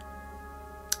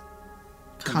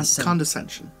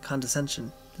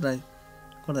 What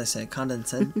did I say?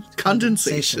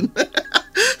 Condensation.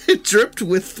 It dripped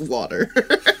with water.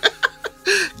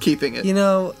 Keeping it.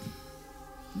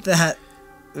 That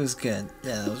was good.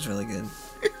 Yeah, that was really good.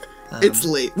 It's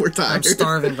late. We're tired. I'm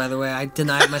starving, by the way. I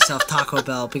denied myself Taco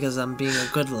Bell because I'm being a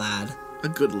good lad. A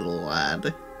good little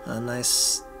lad. A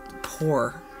nice,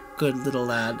 poor, good little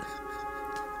lad.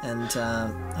 And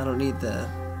I don't need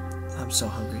I'm so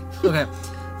hungry. Okay.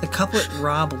 The couplet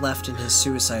Rob left in his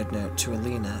suicide note to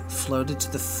Alina floated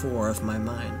to the fore of my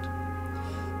mind.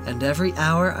 And every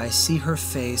hour I see her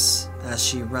face as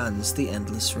she runs the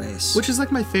endless race. Which is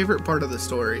like my favorite part of the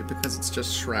story because it's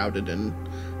just shrouded in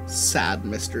sad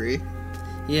mystery.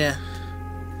 Yeah.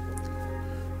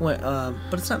 But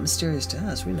it's not mysterious to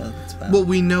us. We know what it's about. Well,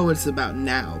 we know what it's about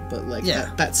now, but like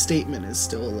that statement is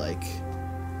still like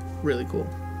really cool.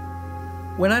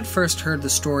 When I'd first heard the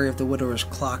story of the widower's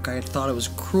clock, I had thought it was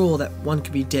cruel that one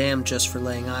could be damned just for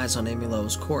laying eyes on Amy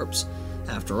Lowell's corpse.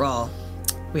 After all,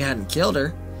 we hadn't killed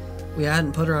her. We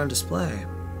hadn't put her on display.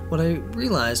 What I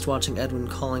realized watching Edwin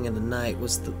calling in the night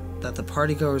was that the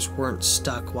partygoers weren't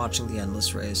stuck watching the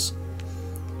endless race.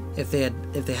 If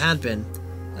they had been,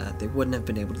 they wouldn't have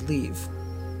been able to leave.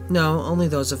 No, only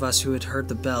those of us who had heard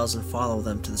the bells and followed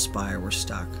them to the Spire were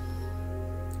stuck.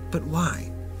 But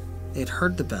why? They had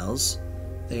heard the bells.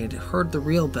 They had heard the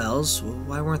real bells. Well,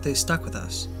 why weren't they stuck with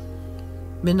us?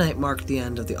 Midnight marked the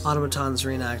end of the automaton's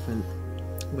reenactment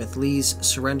with Lee's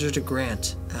surrender to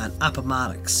Grant at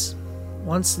Appomattox.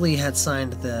 Once Lee had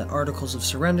signed the Articles of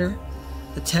Surrender,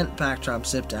 the tent backdrop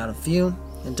zipped out of view,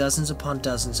 and dozens upon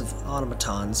dozens of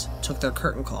automatons took their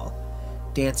curtain call,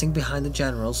 dancing behind the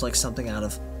generals like something out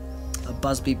of a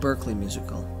Busby Berkeley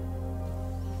musical.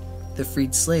 The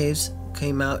freed slaves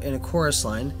came out in a chorus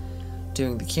line,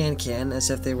 doing the can-can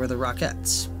as if they were the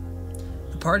Rockettes.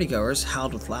 The partygoers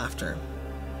howled with laughter.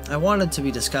 I wanted to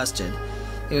be disgusted.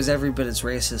 It was every bit as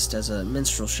racist as a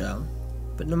minstrel show.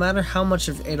 But no matter how much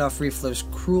of Adolf Riefler's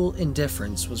cruel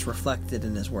indifference was reflected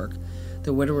in his work,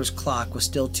 the widower's clock was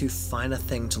still too fine a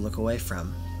thing to look away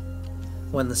from.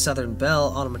 When the Southern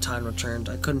Belle automaton returned,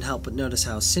 I couldn't help but notice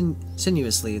how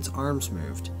sinuously its arms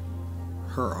moved.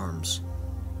 Her arms.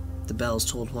 The bells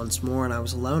tolled once more, and I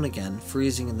was alone again,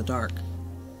 freezing in the dark.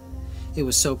 It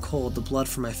was so cold the blood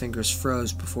from my fingers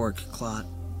froze before it could clot.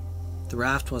 The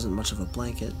raft wasn't much of a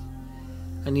blanket.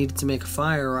 I needed to make a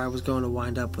fire or I was going to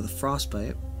wind up with a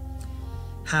frostbite.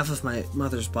 Half of my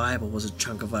mother's Bible was a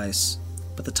chunk of ice,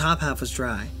 but the top half was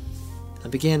dry. I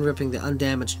began ripping the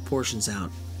undamaged portions out.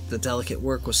 The delicate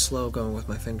work was slow going with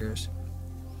my fingers.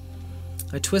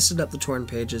 I twisted up the torn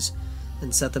pages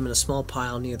and set them in a small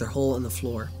pile near the hole in the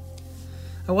floor.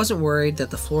 I wasn't worried that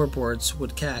the floorboards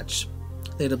would catch.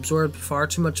 They'd absorbed far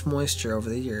too much moisture over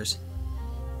the years.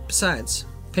 Besides,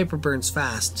 paper burns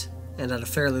fast and at a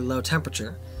fairly low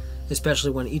temperature,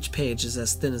 especially when each page is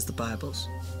as thin as the Bible's.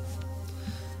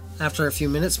 After a few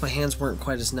minutes, my hands weren't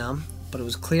quite as numb, but it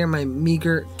was clear my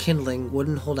meager kindling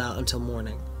wouldn't hold out until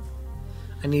morning.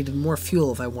 I needed more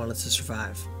fuel if I wanted to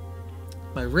survive.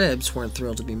 My ribs weren't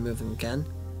thrilled to be moving again.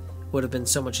 It would have been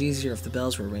so much easier if the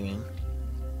bells were ringing.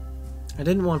 I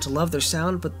didn't want to love their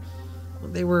sound, but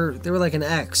they were like an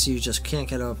ex you just can't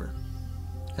get over.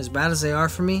 As bad as they are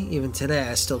for me, even today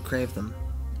I still crave them.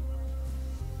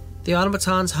 The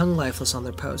automatons hung lifeless on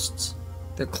their posts.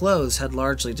 Their clothes had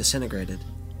largely disintegrated.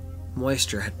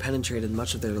 Moisture had penetrated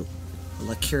much of their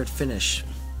lacquered finish,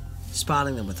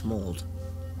 spotting them with mold.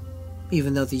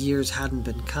 Even though the years hadn't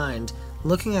been kind,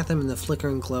 looking at them in the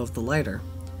flickering glow of the lighter,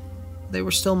 they were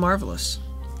still marvelous.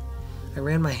 I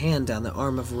ran my hand down the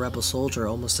arm of a rebel soldier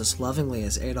almost as lovingly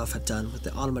as Adolf had done with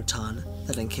the automaton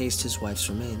that encased his wife's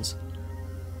remains.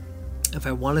 If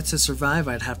I wanted to survive,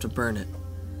 I'd have to burn it.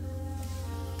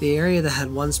 The area that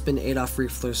had once been Adolf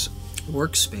Riefler's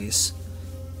workspace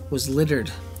was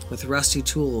littered with rusty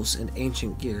tools and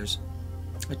ancient gears.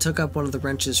 I took up one of the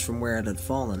wrenches from where it had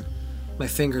fallen. My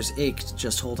fingers ached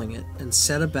just holding it, and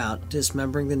set about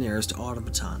dismembering the nearest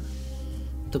automaton.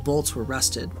 The bolts were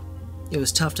rusted. It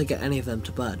was tough to get any of them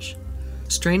to budge.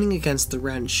 Straining against the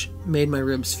wrench made my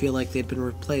ribs feel like they'd been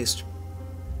replaced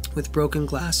with broken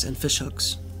glass and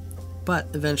fishhooks. But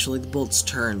eventually the bolts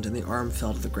turned and the arm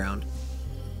fell to the ground.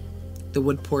 The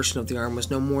wood portion of the arm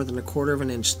was no more than 1/4 of an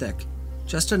inch thick,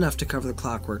 just enough to cover the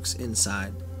clockworks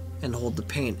inside and hold the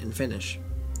paint and finish.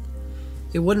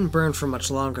 It wouldn't burn for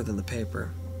much longer than the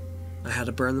paper. I had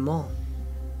to burn them all.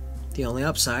 The only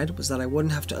upside was that I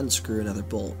wouldn't have to unscrew another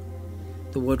bolt.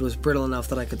 The wood was brittle enough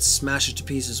that I could smash it to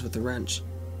pieces with the wrench,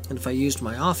 and if I used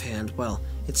my offhand, well,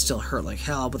 it still hurt like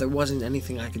hell, but there wasn't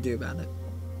anything I could do about it.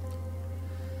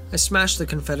 I smashed the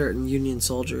Confederate and Union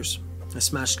soldiers. I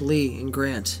smashed Lee and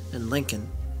Grant and Lincoln.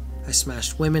 I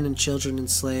smashed women and children and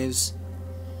slaves.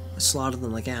 I slaughtered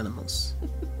them like animals.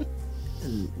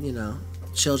 And,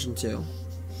 children too.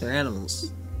 They're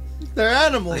animals. They're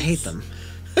animals. I hate them.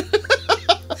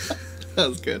 That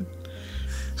was good.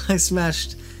 I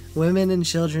smashed women and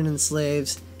children and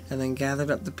slaves, and then gathered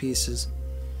up the pieces.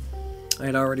 I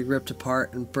had already ripped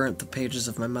apart and burnt the pages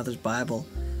of my mother's Bible,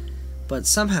 but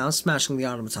somehow smashing the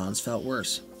automatons felt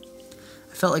worse.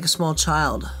 I felt like a small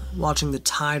child, watching the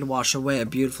tide wash away a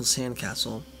beautiful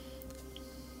sandcastle.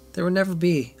 There would never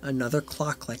be another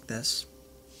clock like this.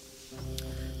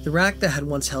 The rack that had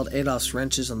once held Adolf's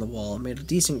wrenches on the wall made a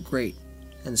decent grate,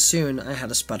 and soon I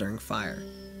had a sputtering fire.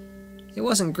 It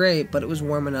wasn't great, but it was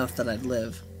warm enough that I'd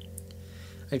live.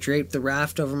 I draped the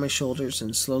raft over my shoulders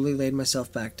and slowly laid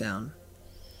myself back down.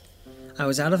 I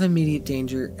was out of immediate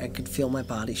danger and could feel my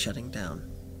body shutting down.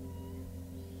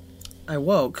 I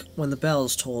woke when the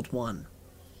bells tolled 1.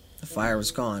 The fire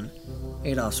was gone.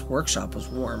 Adolf's workshop was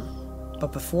warm.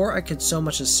 But before I could so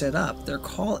much as sit up, their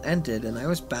call ended and I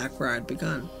was back where I'd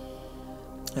begun.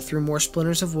 I threw more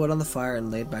splinters of wood on the fire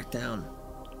and laid back down.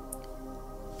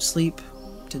 Sleep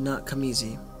did not come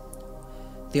easy.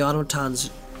 The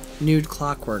automaton's nude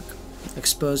clockwork,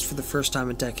 exposed for the first time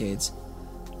in decades,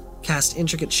 cast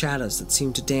intricate shadows that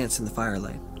seemed to dance in the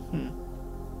firelight.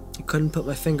 I couldn't put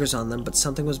my fingers on them, but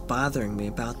something was bothering me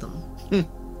about them.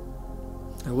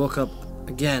 I woke up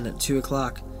again at 2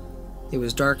 o'clock. It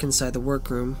was dark inside the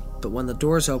workroom, but when the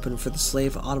doors opened for the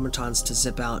slave automatons to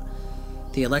zip out,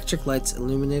 the electric lights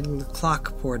illuminating the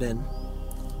clock poured in.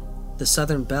 The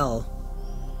Southern Belle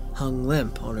hung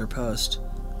limp on her post.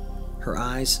 Her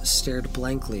eyes stared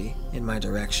blankly in my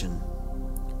direction.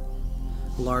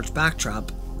 A large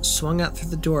backdrop swung out through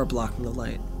the door, blocking the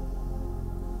light.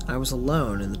 I was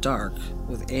alone in the dark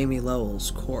with Amy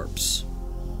Lowell's corpse.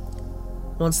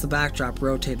 Once the backdrop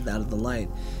rotated out of the light,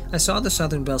 I saw the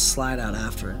Southern Belle slide out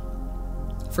after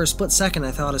it. For a split second,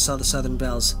 I thought I saw the Southern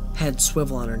Belle's head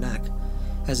swivel on her neck,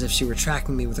 as if she were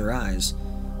tracking me with her eyes.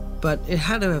 But it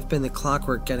had to have been the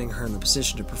clockwork getting her in the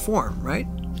position to perform, right?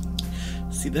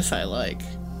 See, this I like.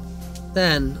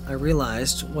 Then I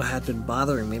realized what had been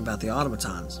bothering me about the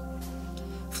automatons.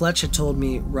 Fletch had told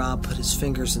me Rob put his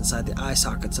fingers inside the eye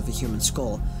sockets of a human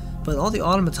skull, but all the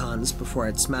automatons, before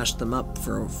I'd smashed them up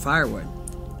for firewood,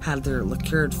 had their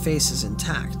lacquered faces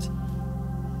intact.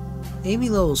 Amy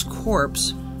Lowell's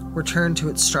corpse returned to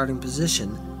its starting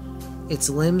position. Its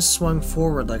limbs swung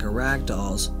forward like a rag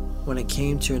doll's when it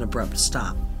came to an abrupt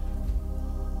stop.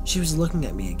 She was looking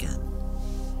at me again.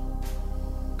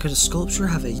 Could a sculpture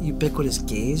have a ubiquitous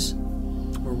gaze,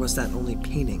 or was that only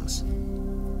paintings?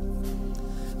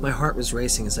 My heart was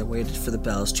racing as I waited for the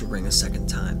bells to ring a second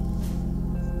time.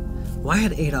 Why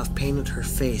had Adolf painted her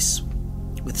face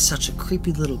with such a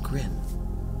creepy little grin?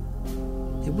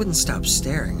 It wouldn't stop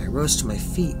staring. I rose to my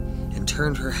feet and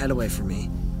turned her head away from me.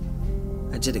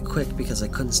 I did it quick because I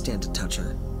couldn't stand to touch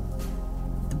her.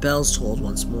 The bells tolled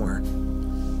once more.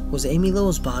 Was Amy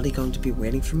Lowell's body going to be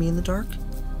waiting for me in the dark?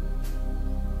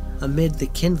 Amid the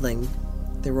kindling,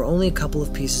 there were only a couple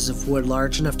of pieces of wood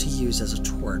large enough to use as a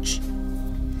torch.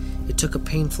 It took a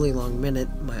painfully long minute,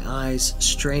 my eyes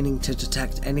straining to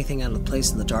detect anything out of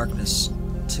place in the darkness,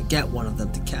 to get one of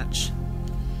them to catch.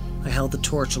 I held the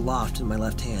torch aloft in my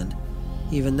left hand.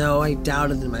 Even though I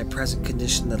doubted in my present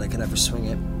condition that I could ever swing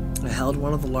it, I held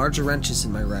one of the larger wrenches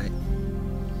in my right.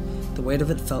 The weight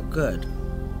of it felt good.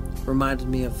 Reminded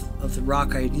me of the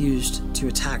rock I had used to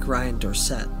attack Ryan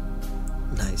Dorset.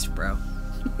 Nice, bro.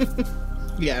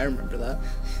 Yeah, I remember that.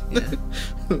 Yeah.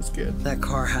 That was good. That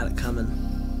car had it coming.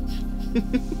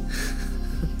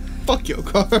 Fuck your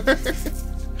car.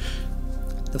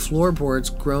 The floorboards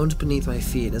groaned beneath my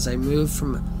feet as I moved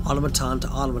from automaton to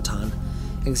automaton,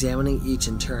 examining each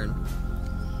in turn.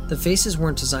 The faces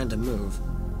weren't designed to move.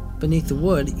 Beneath the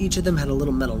wood, each of them had a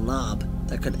little metal knob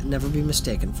that could never be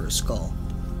mistaken for a skull.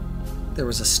 There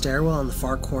was a stairwell in the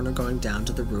far corner going down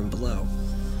to the room below.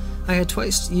 I had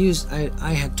twice used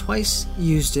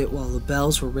it while the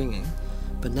bells were ringing,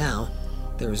 but now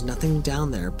there was nothing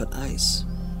down there but ice.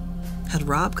 Had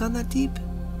Rob gone that deep?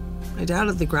 I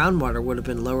doubted the groundwater would have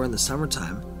been lower in the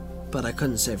summertime, but I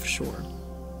couldn't say for sure.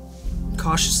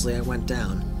 Cautiously, I went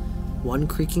down, one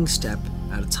creaking step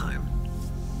at a time.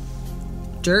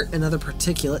 Dirt and other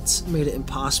particulates made it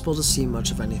impossible to see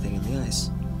much of anything in the ice.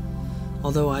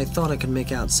 Although I thought I could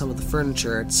make out some of the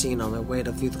furniture I'd seen on my way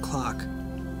to view the clock,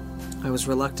 I was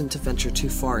reluctant to venture too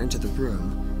far into the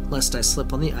room, lest I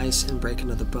slip on the ice and break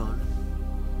another bone.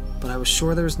 But I was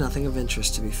sure there was nothing of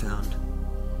interest to be found.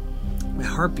 My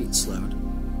heartbeat slowed.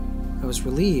 I was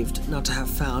relieved not to have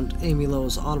found Amy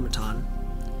Lowell's automaton.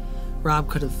 Rob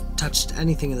could have touched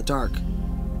anything in the dark.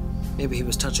 Maybe he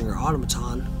was touching her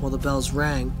automaton while the bells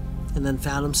rang, and then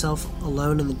found himself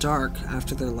alone in the dark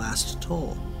after their last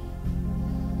toll.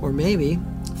 Or maybe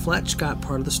Fletch got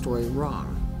part of the story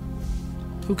wrong.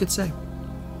 Who could say?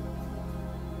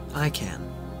 I can.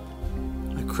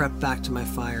 I crept back to my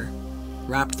fire,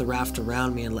 wrapped the raft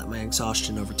around me, and let my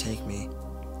exhaustion overtake me.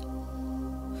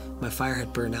 My fire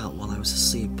had burned out while I was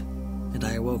asleep, and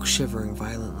I awoke shivering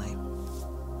violently.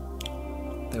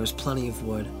 There was plenty of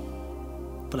wood,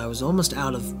 but I was almost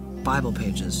out of Bible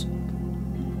pages.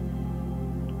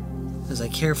 As I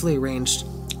carefully arranged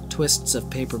twists of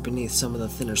paper beneath some of the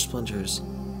thinner splinters,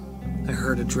 I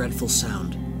heard a dreadful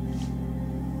sound.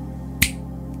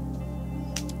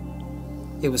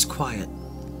 It was quiet,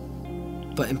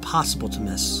 but impossible to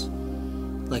miss,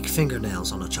 like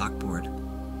fingernails on a chalkboard.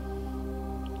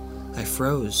 I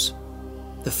froze.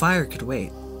 The fire could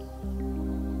wait.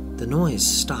 The noise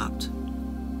stopped.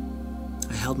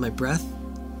 I held my breath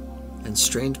and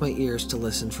strained my ears to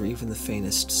listen for even the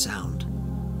faintest sound.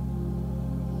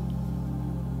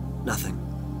 Nothing.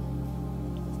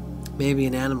 Maybe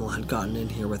an animal had gotten in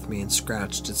here with me and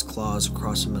scratched its claws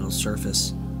across a metal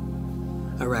surface.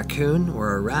 A raccoon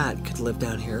or a rat could live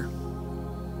down here.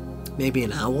 Maybe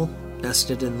an owl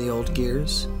nested in the old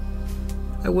gears.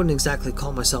 I wouldn't exactly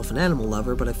call myself an animal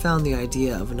lover, but I found the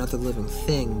idea of another living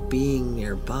thing being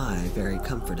nearby very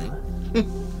comforting.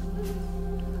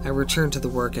 I returned to the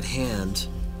work at hand.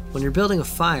 When you're building a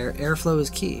fire, airflow is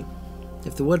key.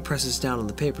 If the wood presses down on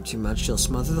the paper too much, you'll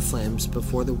smother the flames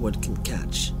before the wood can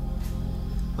catch.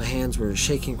 My hands were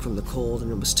shaking from the cold,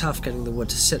 and it was tough getting the wood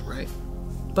to sit right.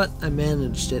 But I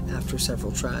managed it after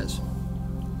several tries.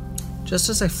 Just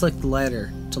as I flicked the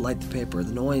lighter to light the paper,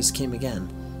 the noise came again.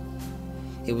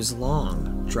 It was a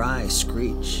long, dry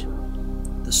screech,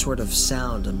 the sort of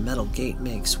sound a metal gate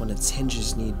makes when its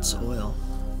hinges needs oil.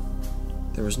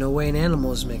 There was no way an animal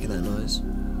was making that noise.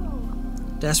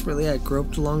 Desperately, I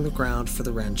groped along the ground for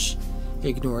the wrench,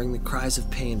 ignoring the cries of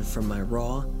pain from my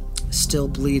raw, still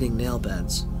bleeding nail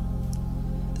beds.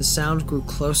 The sound grew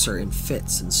closer in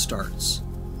fits and starts.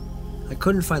 I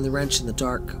couldn't find the wrench in the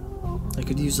dark. I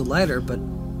could use a lighter, but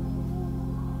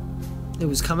it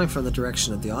was coming from the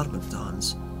direction of the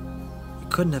automatons. It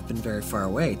couldn't have been very far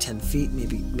away, 10 feet,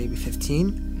 maybe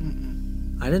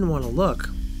 15. I didn't want to look.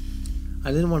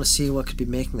 I didn't want to see what could be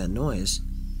making that noise.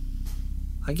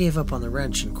 I gave up on the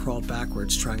wrench and crawled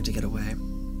backwards, trying to get away.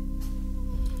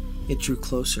 It drew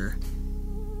closer.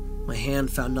 My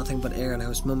hand found nothing but air, and I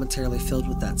was momentarily filled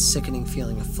with that sickening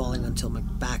feeling of falling until my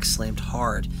back slammed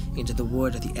hard into the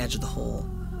wood at the edge of the hole.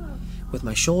 With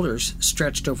my shoulders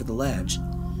stretched over the ledge,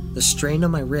 the strain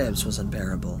on my ribs was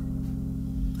unbearable.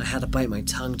 I had to bite my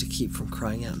tongue to keep from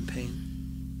crying out in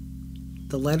pain.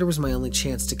 The lighter was my only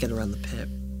chance to get around the pit.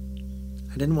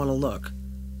 I didn't want to look.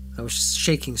 I was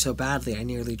shaking so badly I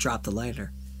nearly dropped the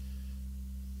lighter.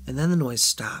 And then the noise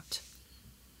stopped.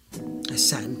 I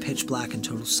sat in pitch black and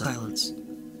total silence,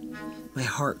 my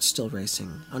heart still racing,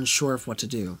 unsure of what to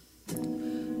do.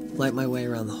 Light my way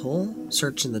around the hole,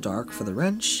 search in the dark for the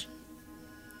wrench.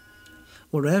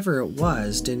 Whatever it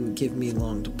was didn't give me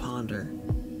long to ponder.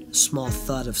 A small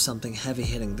thud of something heavy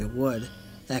hitting the wood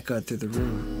echoed through the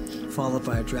room, followed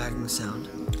by a dragging sound.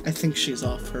 I think she's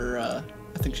off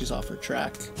her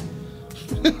track.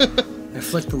 I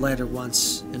flicked the lighter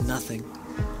once, and nothing.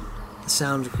 The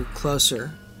sound grew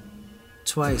closer,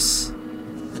 twice,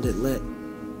 and it lit.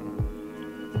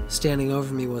 Standing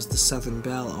over me was the Southern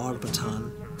Belle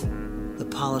automaton. The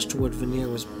polished wood veneer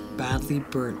was badly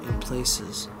burnt in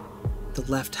places. The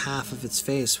left half of its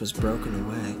face was broken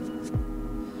away,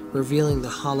 revealing the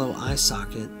hollow eye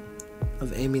socket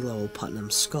of Amy Lowell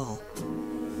Putnam's skull.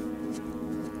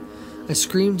 I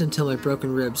screamed until my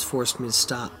broken ribs forced me to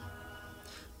stop,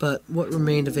 but what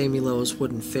remained of Amy Lowell's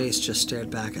wooden face just stared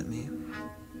back at me,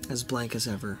 as blank as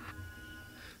ever.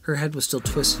 Her head was still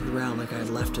twisted around like I had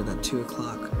left it at 2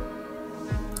 o'clock.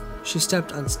 She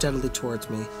stepped unsteadily towards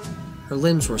me. Her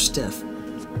limbs were stiff,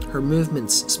 her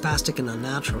movements spastic and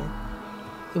unnatural.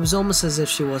 It was almost as if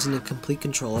she wasn't in complete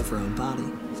control of her own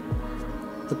body.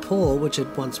 The pole, which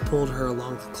had once pulled her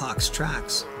along the clock's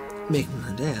tracks, making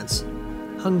her dance,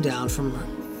 hung down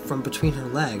from between her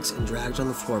legs and dragged on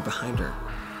the floor behind her.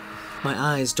 My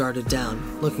eyes darted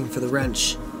down, looking for the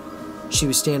wrench. She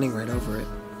was standing right over it.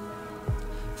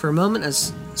 For a moment,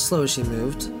 as slow as she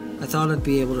moved, I thought I'd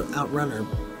be able to outrun her,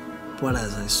 but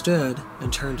as I stood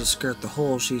and turned to skirt the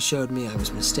hole, she showed me I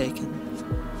was mistaken.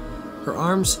 Her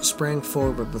arms sprang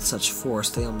forward with such force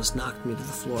they almost knocked me to the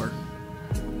floor.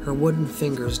 Her wooden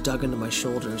fingers dug into my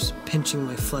shoulders, pinching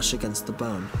my flesh against the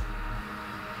bone.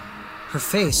 Her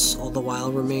face, all the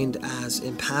while, remained as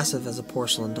impassive as a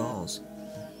porcelain doll's.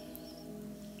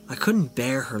 I couldn't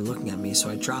bear her looking at me, so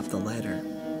I dropped the lighter.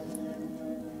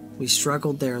 We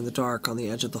struggled there in the dark on the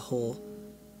edge of the hole.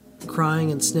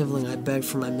 Crying and sniveling, I begged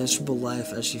for my miserable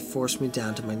life as she forced me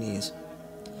down to my knees.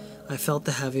 I felt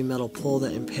the heavy metal pole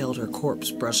that impaled her corpse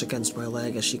brush against my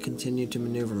leg as she continued to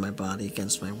maneuver my body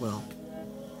against my will.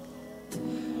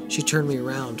 She turned me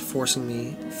around, forcing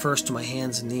me first to my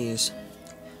hands and knees,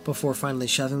 before finally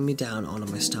shoving me down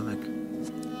onto my stomach.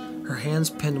 Her hands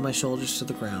pinned my shoulders to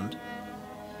the ground.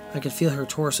 I could feel her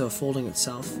torso folding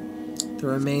itself. The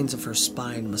remains of her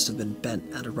spine must have been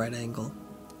bent at a right angle.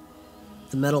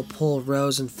 The metal pole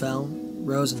rose and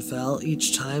fell,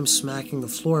 each time smacking the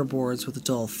floorboards with a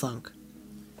dull thunk.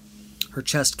 Her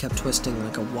chest kept twisting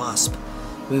like a wasp,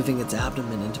 moving its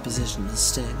abdomen into position to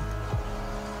sting.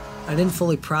 I didn't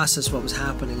fully process what was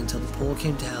happening until the pole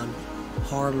came down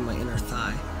hard on my inner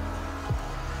thigh.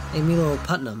 Amy Lowell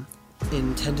Putnam,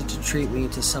 intended to treat me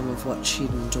to some of what she'd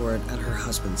endured at her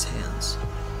husband's hands.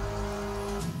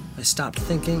 I stopped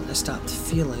thinking, I stopped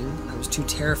feeling, I was too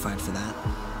terrified for that.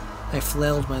 I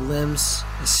flailed my limbs,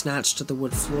 I snatched at the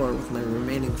wood floor with my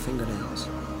remaining fingernails.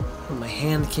 When my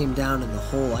hand came down in the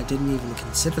hole, I didn't even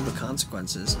consider the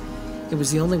consequences. It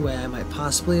was the only way I might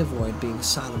possibly avoid being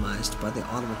sodomized by the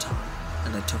automaton,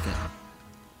 and I took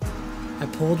it. I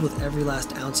pulled with every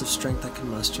last ounce of strength I could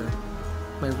muster.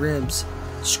 My ribs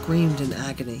screamed in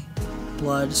agony.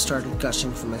 Blood started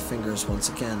gushing from my fingers once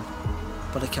again,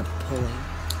 but I kept pulling,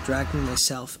 dragging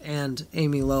myself and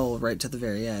Amy Lowell right to the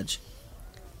very edge.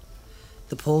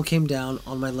 The pull came down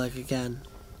on my leg again.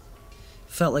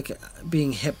 Felt like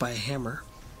being hit by a hammer.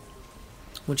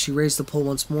 When she raised the pull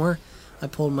once more, I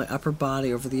pulled my upper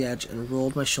body over the edge and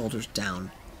rolled my shoulders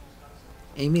down.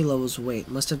 Amy Lowell's weight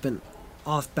must have been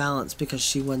off balance because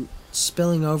she went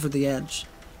spilling over the edge,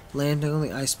 landing on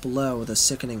the ice below with a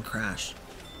sickening crash.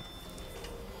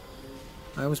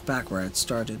 I was back where I'd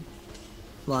started,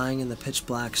 lying in the pitch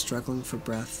black, struggling for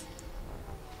breath.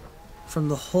 From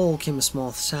the hole came a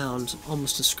small sound,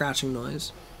 almost a scratching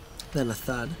noise, then a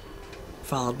thud,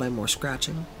 followed by more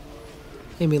scratching.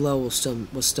 Amy Lowell was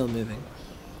still moving.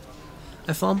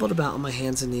 I fumbled about on my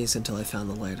hands and knees until I found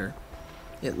the lighter.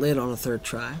 It lit on a third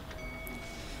try.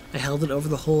 I held it over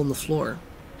the hole in the floor.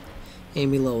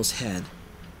 Amy Lowell's head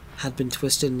had been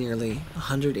twisted nearly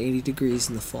 180 degrees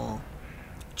in the fall.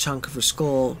 A chunk of her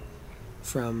skull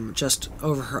from just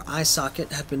over her eye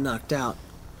socket had been knocked out,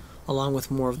 along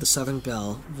with more of the Southern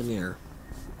Belle veneer,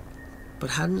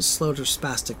 but hadn't slowed her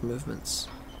spastic movements.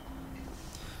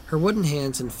 Her wooden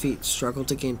hands and feet struggled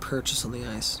to gain purchase on the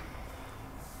ice.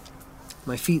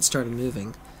 My feet started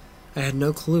moving. I had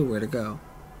no clue where to go.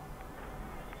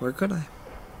 Where could I?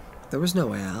 There was no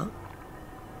way out.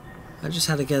 I just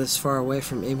had to get as far away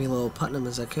from Amy Lowell Putnam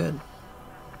as I could.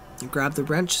 I grabbed the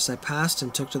wrench as I passed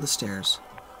and took to the stairs.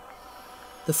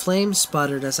 The flames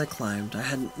sputtered as I climbed. I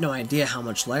had no idea how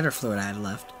much lighter fluid I had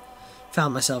left.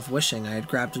 Found myself wishing I had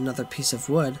grabbed another piece of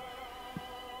wood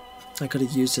I could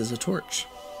have used as a torch.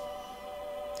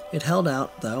 It held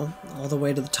out, though, all the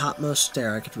way to the topmost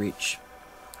stair I could reach.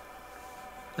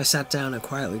 I sat down and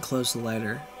quietly closed the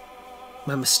lighter.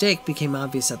 My mistake became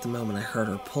obvious at the moment I heard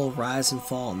her pull rise and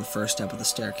fall on the first step of the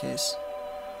staircase.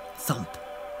 Thump.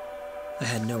 I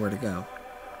had nowhere to go.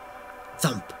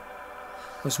 Thump.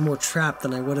 I was more trapped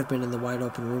than I would have been in the wide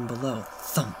open room below.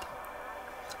 Thump.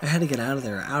 I had to get out of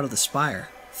there, out of the spire.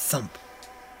 Thump.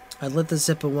 I lit the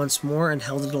Zippo once more and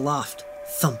held it aloft.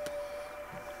 Thump.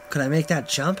 Could I make that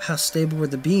jump? How stable were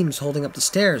the beams holding up the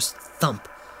stairs? Thump.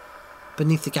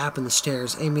 Beneath the gap in the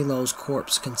stairs, Amy Lowell's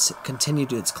corpse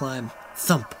continued its climb.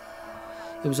 Thump.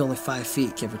 It was only 5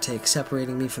 feet, give or take,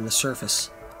 separating me from the surface.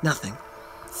 Nothing.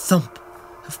 Thump.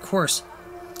 Of course,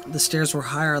 the stairs were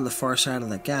higher on the far side of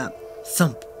that gap.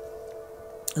 Thump.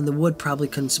 And the wood probably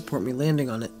couldn't support me landing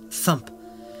on it. Thump.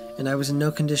 And I was in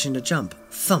no condition to jump.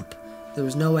 Thump. There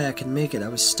was no way I could make it. I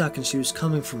was stuck and she was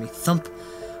coming for me. Thump.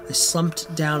 I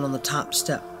slumped down on the top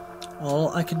step. All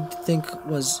I could think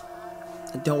was,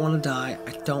 I don't want to die,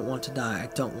 I don't want to die, I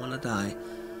don't want to die.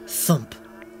 Thump.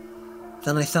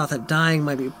 Then I thought that dying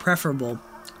might be preferable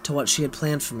to what she had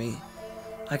planned for me.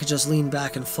 I could just lean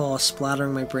back and fall,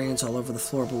 splattering my brains all over the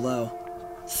floor below.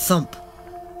 Thump.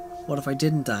 What if I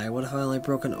didn't die? What if I only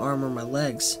broke an arm or my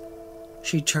legs?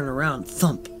 She'd turn around,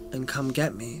 thump, and come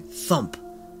get me. Thump.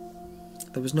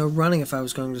 There was no running if I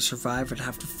was going to survive. I'd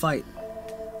have to fight.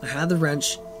 I had the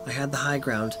wrench. I had the high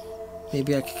ground.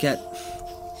 Maybe I could get...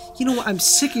 You know what? I'm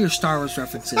sick of your Star Wars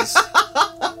references.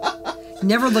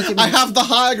 Never look at me. I have the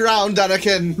high ground,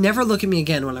 Anakin. Never look at me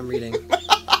again when I'm reading.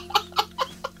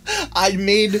 I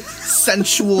made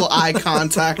sensual eye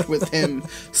contact with him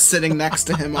sitting next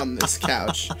to him on this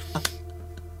couch.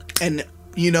 And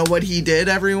you know what he did,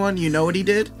 everyone? You know what he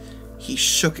did? He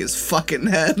shook his fucking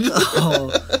head.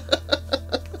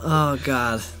 Oh,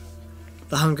 God.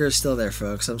 The hunger is still there,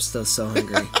 folks. I'm still so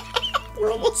hungry.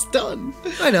 We're almost done.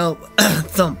 I know.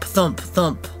 Thump, thump,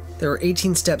 thump. There were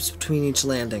 18 steps between each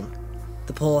landing.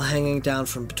 The pole hanging down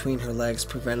from between her legs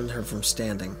prevented her from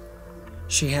standing.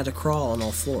 She had to crawl on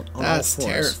all fours. That's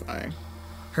terrifying.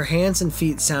 Her hands and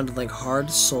feet sounded like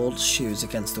hard-soled shoes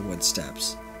against the wood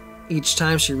steps. Each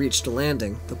time she reached a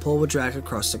landing, the pole would drag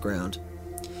across the ground.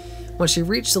 When she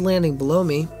reached the landing below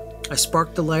me, I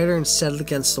sparked the lighter and set it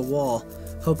against the wall,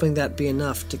 hoping that'd be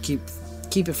enough to keep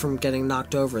it from getting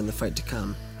knocked over in the fight to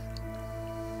come.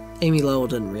 Amy Lowell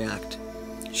didn't react.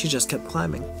 She just kept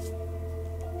climbing.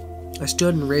 I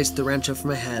stood and raised the wrench over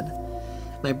my head.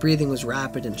 My breathing was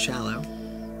rapid and shallow.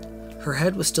 Her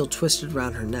head was still twisted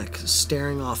around her neck,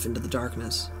 staring off into the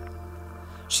darkness.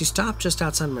 She stopped just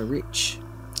outside my reach.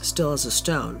 Still as a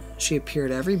stone, she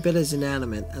appeared every bit as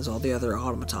inanimate as all the other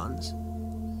automatons.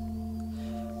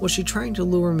 Was she trying to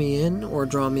lure me in or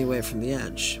draw me away from the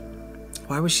edge?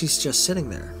 Why was she just sitting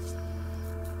there?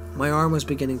 My arm was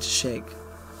beginning to shake.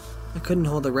 I couldn't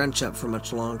hold the wrench up for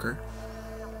much longer.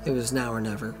 It was now or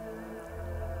never.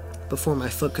 Before my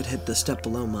foot could hit the step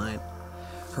below mine,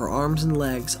 her arms and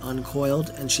legs uncoiled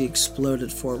and she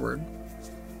exploded forward.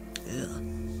 Ugh.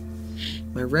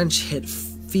 My wrench hit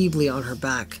feebly on her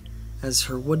back as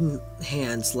her wooden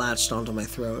hands latched onto my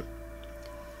throat.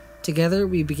 Together,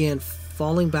 we began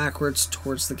falling backwards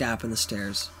towards the gap in the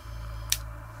stairs.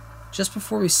 Just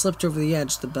before we slipped over the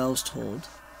edge, the bells tolled.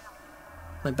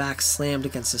 My back slammed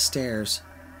against the stairs.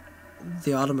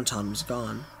 The automaton was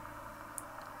gone.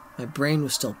 My brain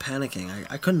was still panicking.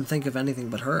 I couldn't think of anything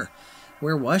but her.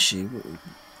 Where was she?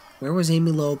 Where was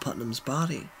Amy Lowell Putnam's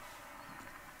body?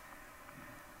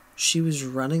 She was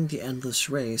running the endless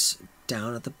race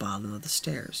down at the bottom of the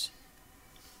stairs.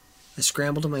 I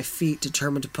scrambled to my feet,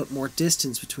 determined to put more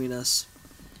distance between us.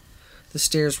 The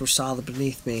stairs were solid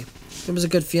beneath me. It was a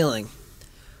good feeling,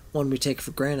 one we take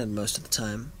for granted most of the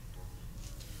time.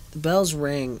 The bells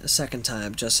rang a second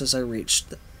time just as I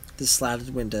reached the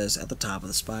slatted windows at the top of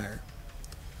the spire.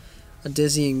 A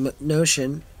dizzying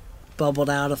notion bubbled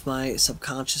out of my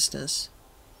subconsciousness.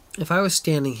 If I was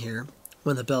standing here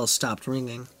when the bells stopped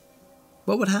ringing,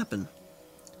 what would happen?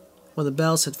 When the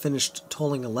bells had finished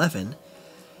tolling 11,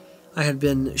 I had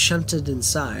been shunted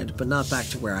inside, but not back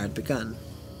to where I had begun.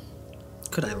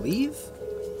 Could I leave?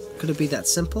 Could it be that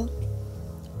simple?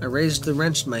 I raised the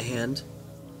wrench in my hand.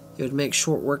 It would make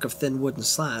short work of thin wooden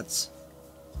slats.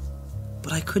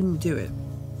 But I couldn't do it.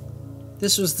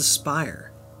 This was the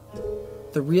Spire.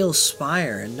 The real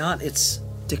Spire, and not its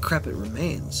decrepit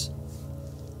remains.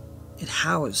 It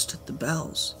housed the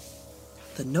bells.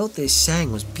 The note they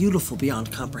sang was beautiful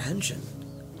beyond comprehension.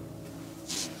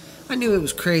 I knew it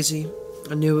was crazy.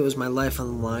 I knew it was my life on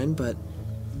the line, but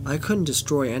I couldn't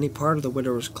destroy any part of the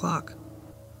widower's clock.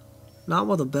 Not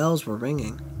while the bells were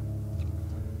ringing.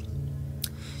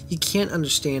 You can't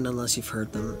understand unless you've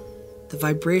heard them. The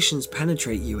vibrations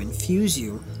penetrate you, infuse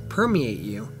you, permeate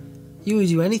you. You would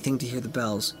do anything to hear the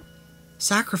bells.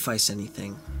 Sacrifice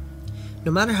anything.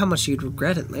 No matter how much you'd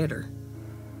regret it later.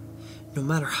 No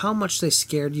matter how much they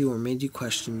scared you or made you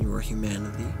question your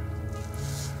humanity.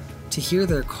 To hear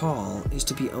their call is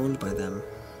to be owned by them.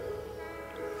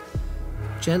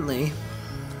 Gently,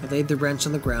 I laid the wrench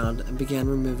on the ground and began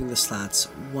removing the slats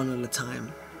one at a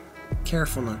time,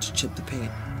 careful not to chip the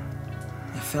paint.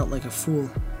 I felt like a fool.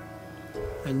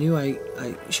 I knew I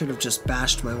should have just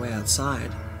bashed my way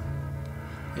outside.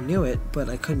 I knew it, but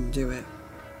I couldn't do it.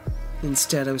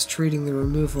 Instead, I was treating the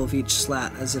removal of each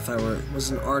slat as if I was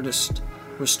an artist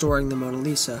restoring the Mona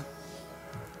Lisa.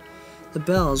 The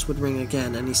bells would ring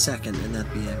again any second, and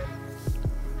that'd be it.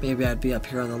 Maybe I'd be up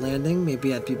here on the landing,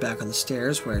 maybe I'd be back on the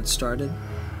stairs where I'd started,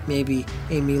 maybe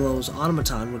Amy Lowell's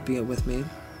automaton would be with me,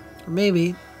 or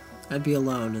maybe I'd be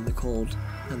alone in the cold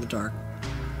and the dark.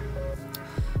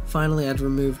 Finally, I'd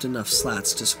removed enough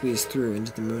slats to squeeze through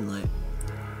into the moonlight.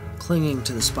 Clinging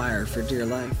to the spire for dear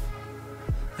life,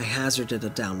 I hazarded a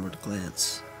downward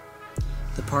glance.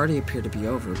 The party appeared to be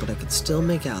over, but I could still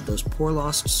make out those poor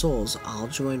lost souls I'll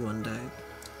join one day,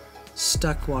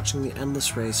 stuck watching the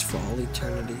endless race for all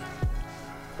eternity.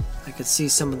 I could see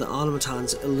some of the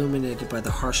automatons illuminated by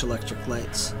the harsh electric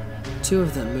lights, 2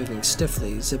 of them moving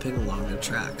stiffly, zipping along their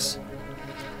tracks.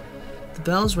 The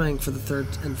bells rang for the third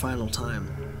and final time.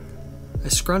 I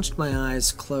scrunched my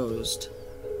eyes closed.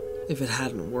 If it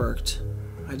hadn't worked,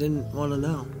 I didn't want to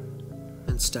know,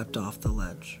 and stepped off the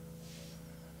ledge.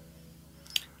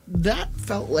 That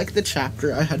felt like the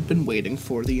chapter I had been waiting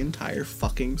for the entire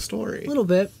fucking story. A little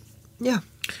bit. Yeah.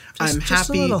 Just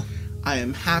a little. I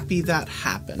am happy that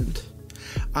happened.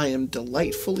 I am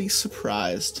delightfully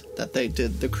surprised that they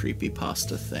did the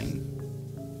creepypasta thing.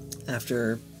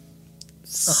 After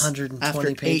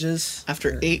 120 pages?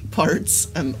 After 8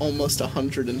 parts and almost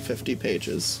 150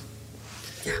 pages.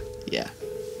 Yeah. Yeah.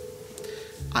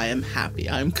 I am happy.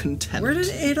 I'm content. Where did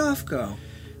Adolf go?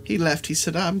 He left. He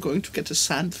said, I'm going to get a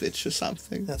sandwich or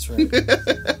something. That's right.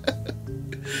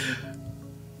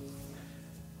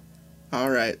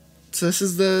 Alright. So this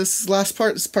is the last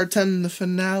part. This is part 10, the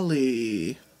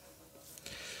finale.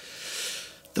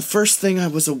 The first thing I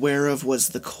was aware of was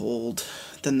the cold,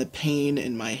 then the pain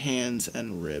in my hands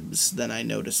and ribs, then I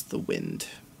noticed the wind.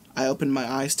 I opened my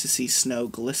eyes to see snow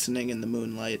glistening in the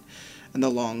moonlight, and the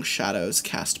long shadows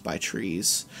cast by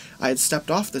trees. I had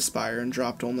stepped off the spire and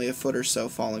dropped only a foot or so,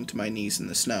 falling to my knees in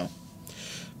the snow.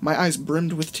 My eyes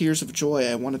brimmed with tears of joy.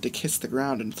 I wanted to kiss the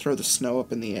ground and throw the snow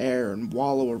up in the air and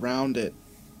wallow around it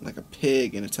like a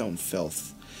pig in its own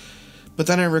filth. But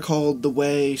then I recalled the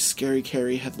way Scary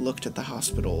Carrie had looked at the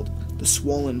hospital, the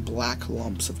swollen black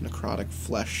lumps of necrotic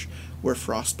flesh where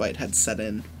frostbite had set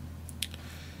in.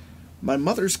 My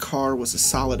mother's car was a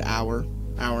solid hour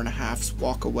and a half's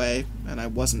walk away, and I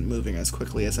wasn't moving as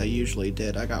quickly as I usually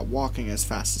did. I got walking as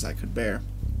fast as I could bear.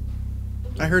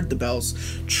 I heard the bells,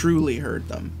 truly heard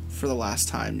them, for the last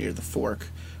time near the fork,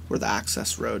 where the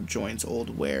access road joins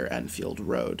Old Ware Enfield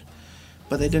Road,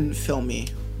 but they didn't fill me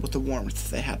with the warmth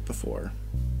they had before.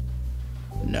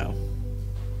 No.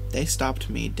 They stopped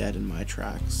me dead in my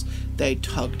tracks. They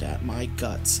tugged at my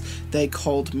guts. They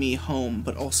called me home,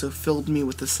 but also filled me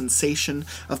with the sensation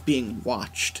of being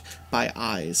watched by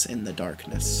eyes in the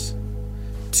darkness.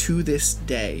 To this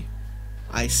day,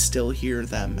 I still hear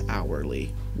them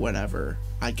hourly whenever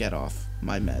I get off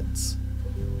my meds.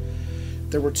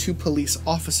 There were 2 police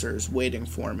officers waiting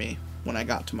for me when I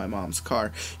got to my mom's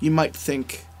car. You might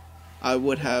think I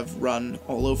would have run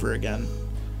all over again.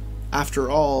 After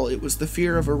all, it was the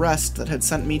fear of arrest that had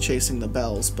sent me chasing the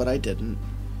bells, but I didn't.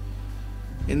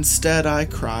 Instead, I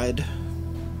cried.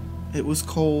 It was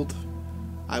cold,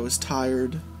 I was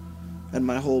tired, and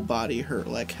my whole body hurt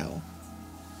like hell.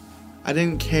 I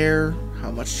didn't care how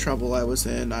much trouble I was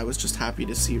in. I was just happy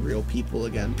to see real people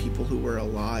again, people who were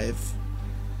alive.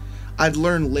 I'd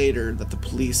learn later that the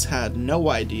police had no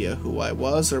idea who I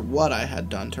was or what I had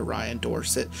done to Ryan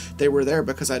Dorset. They were there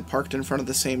because I'd parked in front of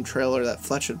the same trailer that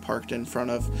Fletch had parked in front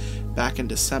of back in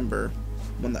December.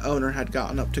 When the owner had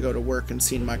gotten up to go to work and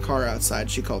seen my car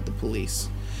outside, she called the police.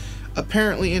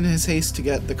 Apparently, in his haste to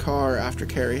get the car after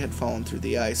Carrie had fallen through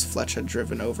the ice, Fletch had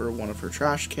driven over one of her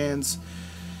trash cans.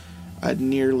 I'd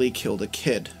nearly killed a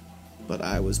kid, but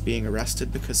I was being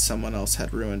arrested because someone else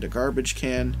had ruined a garbage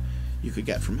can you could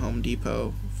get from Home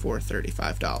Depot for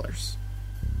 $35.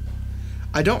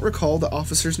 I don't recall the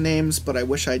officers' names, but I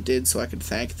wish I did so I could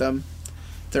thank them.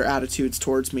 Their attitudes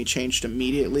towards me changed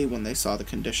immediately when they saw the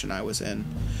condition I was in.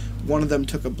 One of them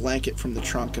took a blanket from the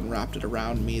trunk and wrapped it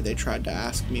around me. They tried to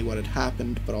ask me what had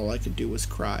happened, but all I could do was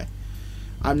cry.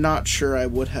 I'm not sure I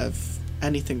would have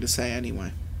anything to say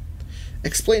anyway.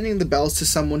 Explaining the bells to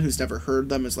someone who's never heard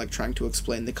them is like trying to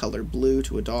explain the color blue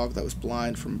to a dog that was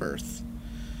blind from birth.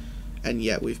 And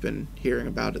yet we've been hearing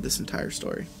about it this entire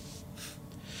story.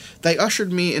 They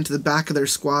ushered me into the back of their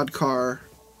squad car,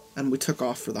 and we took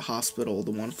off for the hospital,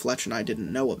 the one Fletch and I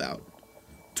didn't know about.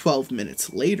 12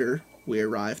 minutes later, we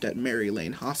arrived at Mary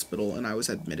Lane Hospital, and I was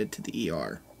admitted to the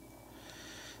ER.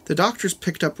 The doctors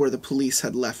picked up where the police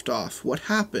had left off. What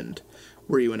happened?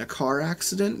 Were you in a car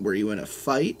accident? Were you in a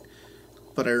fight?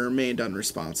 But I remained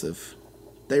unresponsive.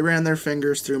 They ran their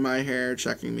fingers through my hair,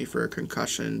 checking me for a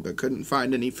concussion, but couldn't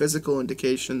find any physical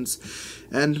indications,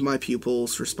 and my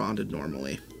pupils responded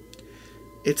normally.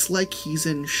 It's like he's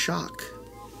in shock.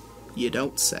 You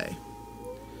don't say.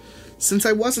 Since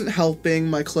I wasn't helping,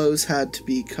 my clothes had to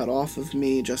be cut off of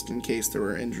me, just in case there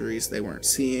were injuries they weren't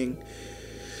seeing.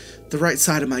 The right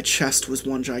side of my chest was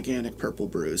one gigantic purple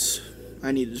bruise.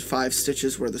 I needed 5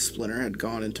 stitches where the splinter had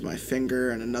gone into my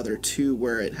finger, and another 2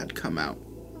 where it had come out.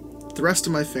 The rest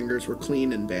of my fingers were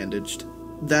clean and bandaged.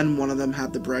 Then one of them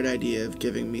had the bright idea of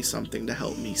giving me something to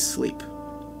help me sleep.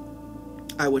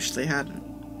 I wish they hadn't.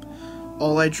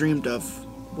 All I dreamed of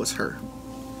was her.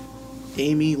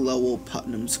 Amy Lowell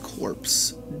Putnam's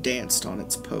corpse danced on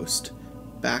its post,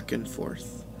 back and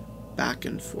forth, back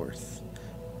and forth,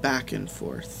 back and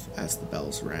forth as the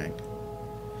bells rang.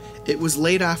 It was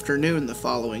late afternoon the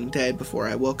following day before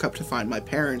I woke up to find my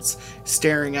parents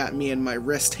staring at me and my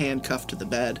wrist handcuffed to the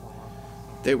bed.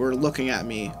 They were looking at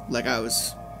me like I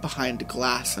was behind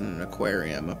glass in an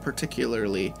aquarium, a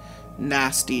particularly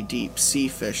nasty deep sea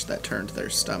fish that turned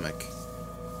their stomach.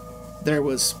 There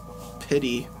was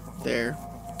pity there,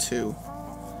 too,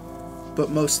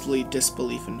 but mostly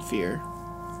disbelief and fear.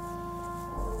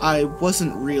 I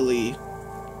wasn't really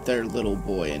their little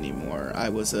boy anymore. I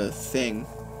was a thing,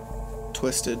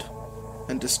 twisted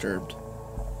and disturbed,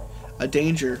 a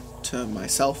danger to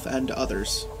myself and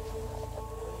others.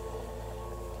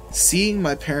 Seeing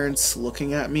my parents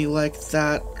looking at me like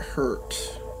that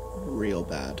hurt real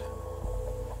bad.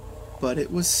 But it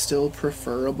was still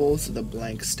preferable to the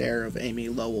blank stare of Amy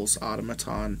Lowell's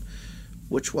automaton,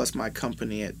 which was my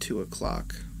company at 2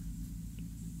 o'clock,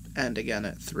 and again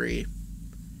at 3,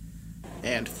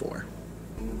 and 4.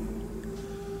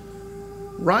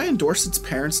 Ryan Dorset's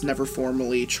parents never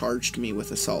formally charged me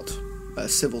with assault. A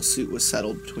civil suit was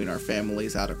settled between our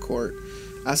families out of court.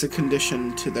 As a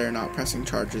condition to their not pressing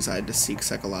charges, I had to seek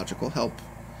psychological help.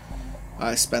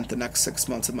 I spent the next 6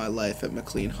 months of my life at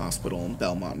McLean Hospital in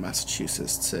Belmont,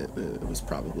 Massachusetts. It was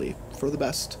probably for the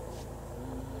best.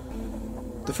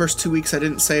 The first 2 weeks I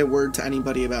didn't say a word to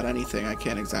anybody about anything. I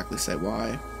can't exactly say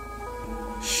why.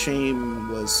 Shame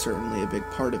was certainly a big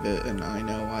part of it, and I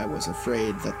know I was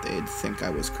afraid that they'd think I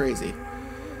was crazy.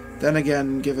 Then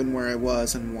again, given where I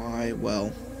was and why,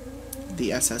 well,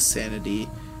 the SS Sanity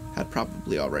had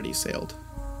probably already sailed.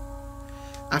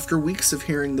 After weeks of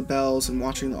hearing the bells and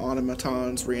watching the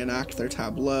automatons reenact their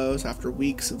tableaus, after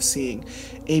weeks of seeing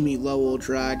Amy Lowell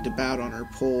dragged about on her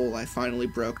pole, I finally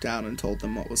broke down and told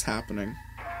them what was happening.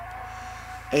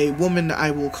 A woman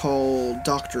I will call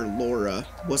Dr. Laura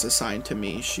was assigned to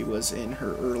me. She was in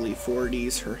her early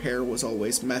 40s, her hair was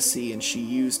always messy, and she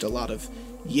used a lot of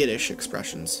Yiddish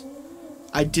expressions.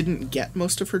 I didn't get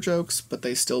most of her jokes, but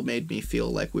they still made me feel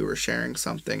like we were sharing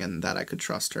something and that I could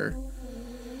trust her.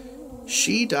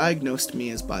 She diagnosed me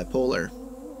as bipolar,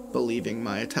 believing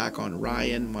my attack on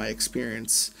Ryan, my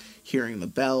experience hearing the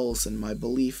bells, and my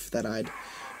belief that I'd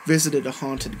visited a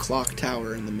haunted clock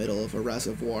tower in the middle of a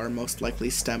reservoir most likely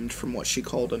stemmed from what she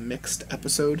called a mixed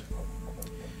episode,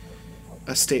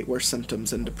 a state where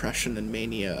symptoms and depression and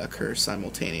mania occur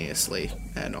simultaneously,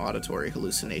 and auditory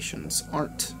hallucinations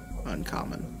aren't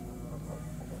uncommon.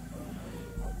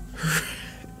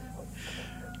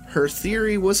 Her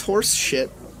theory was horse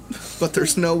shit, but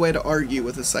there's no way to argue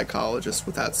with a psychologist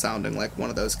without sounding like one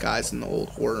of those guys in the old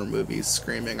horror movies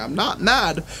screaming, "I'm not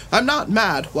mad! I'm not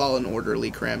mad!" while an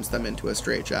orderly crams them into a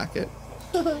straitjacket.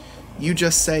 You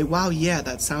just say, "Wow, yeah,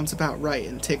 that sounds about right,"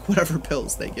 and take whatever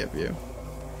pills they give you.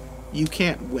 You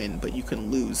can't win, but you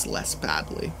can lose less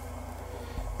badly.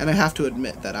 And I have to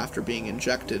admit that after being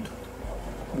injected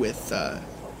with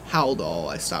Haldol,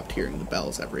 I stopped hearing the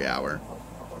bells every hour.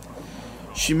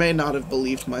 She may not have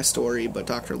believed my story, but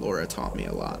Dr. Laura taught me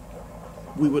a lot.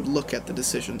 We would look at the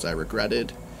decisions I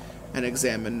regretted and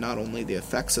examine not only the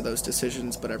effects of those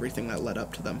decisions, but everything that led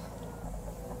up to them.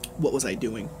 What was I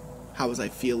doing? How was I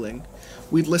feeling?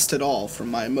 We'd list it all, from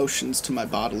my emotions to my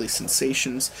bodily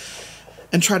sensations,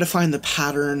 and try to find the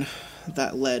pattern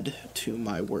that led to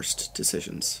my worst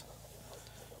decisions.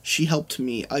 She helped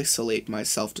me isolate my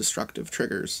self-destructive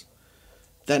triggers.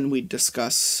 Then we'd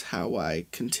discuss how I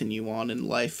continue on in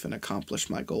life and accomplish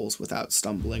my goals without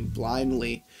stumbling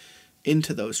blindly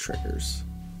into those triggers.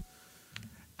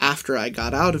 After I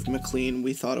got out of McLean,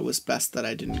 we thought it was best that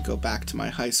I didn't go back to my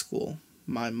high school.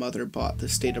 My mother bought the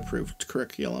state-approved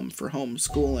curriculum for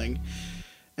homeschooling,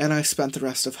 and I spent the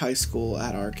rest of high school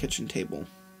at our kitchen table.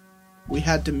 We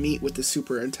had to meet with the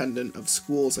superintendent of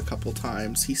schools a couple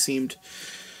times. He seemed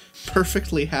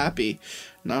perfectly happy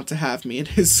not to have me in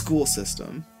his school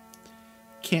system.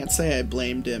 Can't say I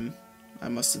blamed him. I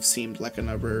must have seemed like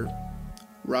another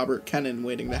Robert Kennan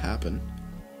waiting to happen.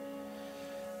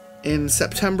 In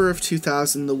September of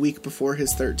 2000, the week before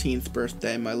his 13th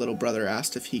birthday, my little brother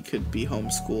asked if he could be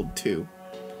homeschooled too.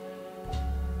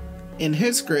 In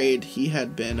his grade, he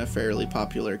had been a fairly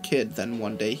popular kid, then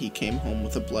one day he came home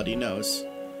with a bloody nose.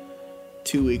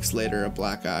 2 weeks later, a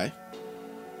black eye,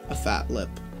 a fat lip,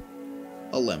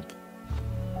 a limp.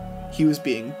 He was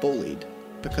being bullied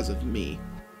because of me.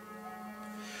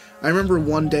 I remember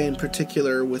one day in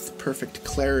particular with perfect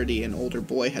clarity, an older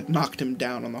boy had knocked him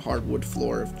down on the hardwood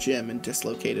floor of gym and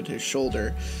dislocated his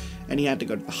shoulder, and he had to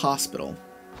go to the hospital.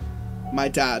 My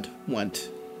dad went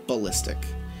ballistic.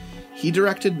 He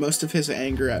directed most of his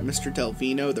anger at Mr.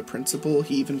 Delvino, the principal.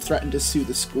 He even threatened to sue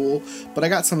the school, but I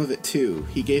got some of it too.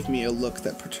 He gave me a look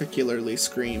that particularly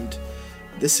screamed,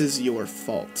 "This is your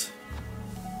fault."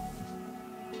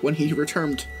 When he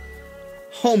returned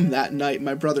home that night,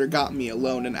 my brother got me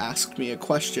alone and asked me a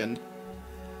question.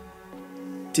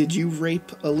 "Did you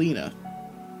rape Alina?"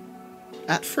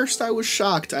 At first I was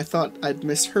shocked. I thought I'd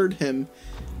misheard him.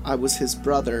 I was his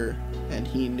brother, and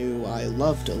he knew I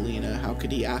loved Alina. How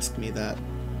could he ask me that?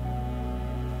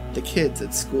 The kids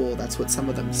at school, that's what some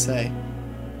of them say.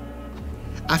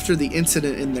 After the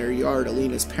incident in their yard,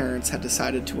 Alina's parents had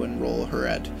decided to enroll her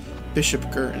at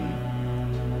Bishop Girton.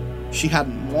 She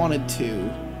hadn't wanted to.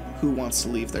 Who wants to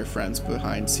leave their friends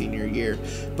behind senior year?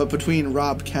 But between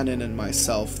Rob Kennan and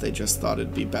myself, they just thought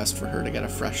it'd be best for her to get a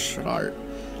fresh start.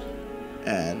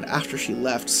 And after she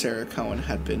left, Sarah Cohen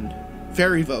had been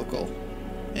very vocal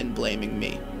in blaming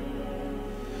me.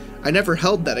 I never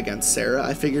held that against Sarah.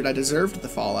 I figured I deserved the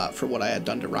fallout for what I had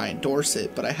done to Ryan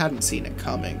Dorset, but I hadn't seen it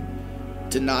coming.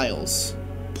 Denials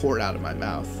poured out of my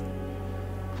mouth.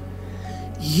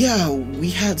 "Yeah, we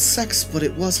had sex, but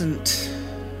it wasn't..."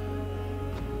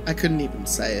 I couldn't even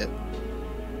say it.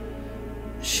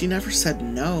 "She never said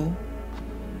no."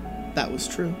 That was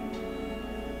true.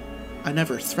 "I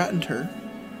never threatened her."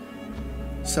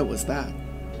 So was that.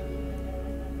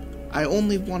 I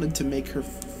only wanted to make her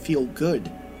feel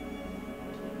good.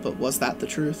 But was that the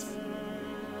truth?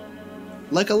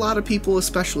 Like a lot of people,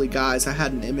 especially guys, I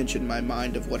had an image in my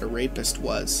mind of what a rapist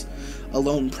was. A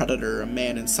lone predator, a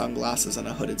man in sunglasses and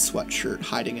a hooded sweatshirt,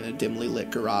 hiding in a dimly lit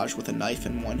garage with a knife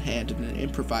in one hand and an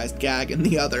improvised gag in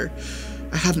the other.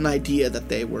 I had an idea that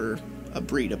they were a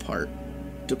breed apart.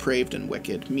 Depraved and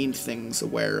wicked, mean things,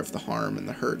 aware of the harm and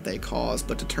the hurt they cause,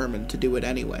 but determined to do it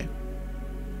anyway.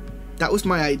 That was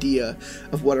my idea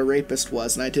of what a rapist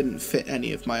was, and I didn't fit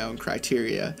any of my own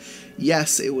criteria.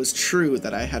 Yes, it was true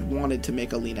that I had wanted to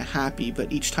make Alina happy,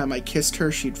 but each time I kissed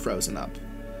her, she'd frozen up.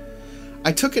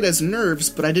 I took it as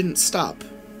nerves, but I didn't stop.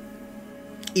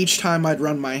 Each time I'd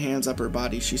run my hands up her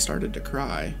body, she started to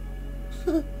cry.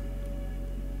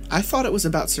 I thought it was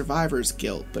about survivor's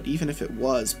guilt, but even if it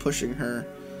was, pushing her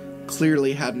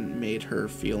clearly hadn't made her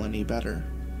feel any better.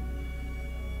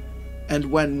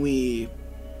 And when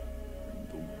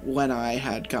I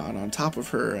had gotten on top of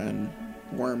her and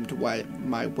wormed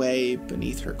my way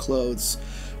beneath her clothes,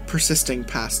 persisting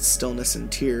past stillness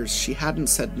and tears, she hadn't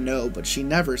said no, but she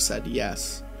never said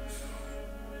yes.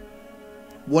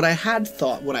 What I had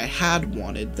thought, what I had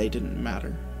wanted, they didn't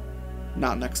matter.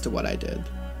 Not next to what I did.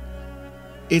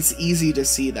 It's easy to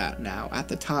see that now. At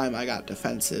the time, I got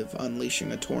defensive,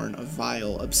 unleashing a torrent of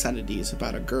vile obscenities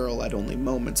about a girl I'd only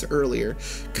moments earlier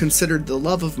considered the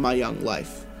love of my young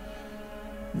life.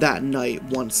 That night,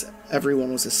 once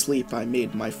everyone was asleep, I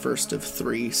made my first of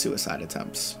 3 suicide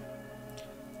attempts.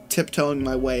 Tiptoeing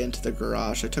my way into the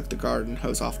garage, I took the garden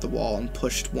hose off the wall and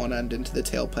pushed one end into the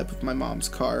tailpipe of my mom's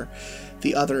car.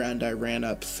 The other end I ran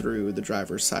up through the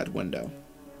driver's side window.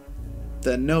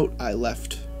 The note I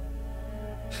left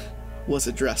was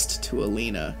addressed to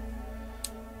Alina.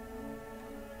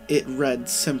 It read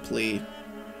simply,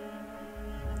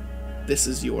 "This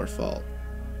is your fault."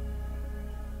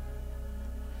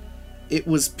 It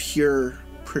was pure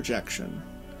projection.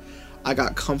 I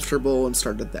got comfortable and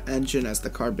started the engine. As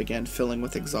the car began filling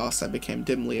with exhaust, I became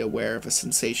dimly aware of a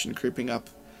sensation creeping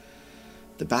up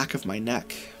the back of my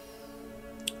neck.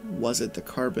 Was it the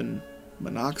carbon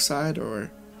monoxide,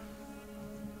 or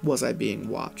was I being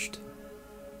watched?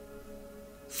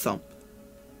 Thump.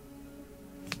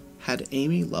 Had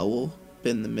Amy Lowell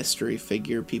been the mystery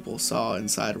figure people saw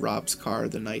inside Rob's car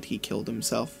the night he killed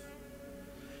himself?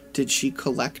 Did she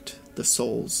collect the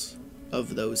souls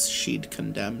of those she'd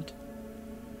condemned?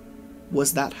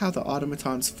 Was that how the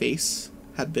automaton's face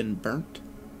had been burnt?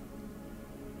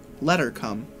 Let her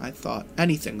come, I thought.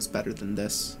 Anything's better than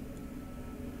this.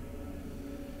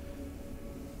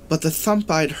 But the thump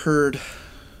I'd heard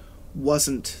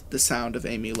wasn't the sound of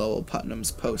Amy Lowell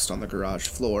Putnam's post on the garage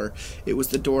floor. It was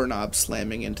the doorknob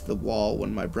slamming into the wall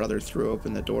when my brother threw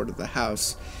open the door to the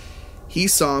house. He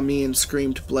saw me and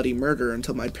screamed bloody murder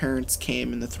until my parents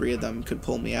came and the 3 of them could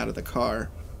pull me out of the car.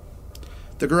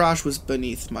 The garage was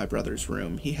beneath my brother's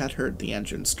room. He had heard the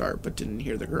engine start but didn't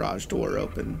hear the garage door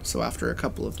open, so after a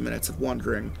couple of minutes of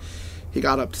wondering, he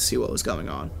got up to see what was going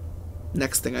on.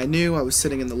 Next thing I knew, I was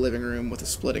sitting in the living room with a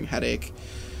splitting headache.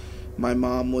 My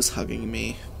mom was hugging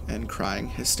me and crying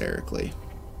hysterically.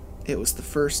 It was the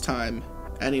first time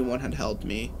anyone had held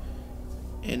me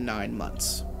in 9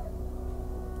 months.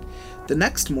 The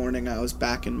next morning, I was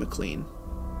back in McLean.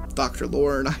 Dr.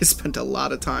 Laura and I spent a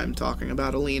lot of time talking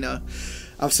about Alina.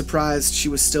 I was surprised she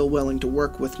was still willing to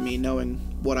work with me, knowing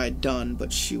what I'd done,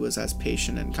 but she was as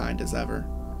patient and kind as ever.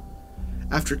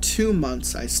 After 2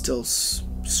 months, I still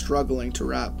struggling to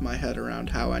wrap my head around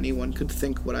how anyone could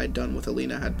think what I'd done with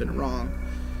Alina had been wrong.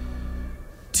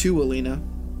 To Alina.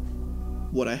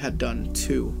 What I had done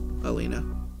to Alina.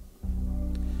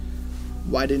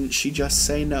 Why didn't she just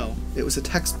say no? It was a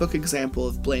textbook example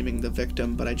of blaming the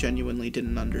victim, but I genuinely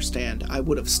didn't understand. I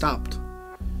would have stopped.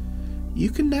 You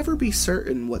can never be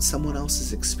certain what someone else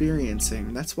is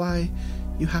experiencing. That's why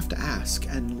you have to ask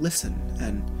and listen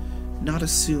and not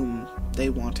assume they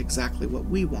want exactly what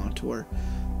we want or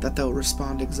that they'll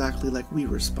respond exactly like we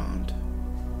respond.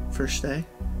 Versteh?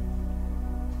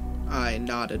 I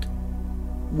nodded.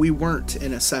 We weren't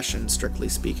in a session, strictly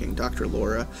speaking. Dr.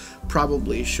 Laura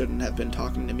probably shouldn't have been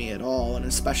talking to me at all, and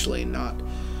especially not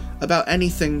about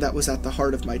anything that was at the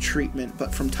heart of my treatment,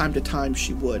 but from time to time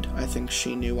she would. I think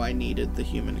she knew I needed the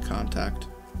human contact.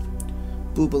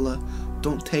 Bubala,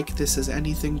 don't take this as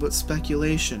anything but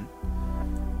speculation.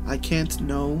 I can't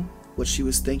know what she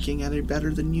was thinking any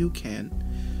better than you can,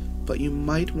 but you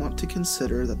might want to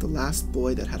consider that the last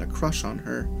boy that had a crush on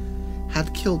her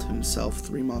had killed himself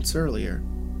 3 months earlier.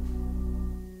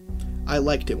 I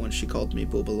liked it when she called me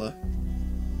Bubala.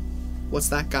 What's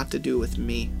that got to do with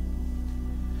me?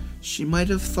 She might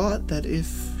have thought that if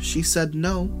she said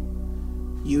no,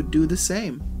 you'd do the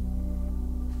same.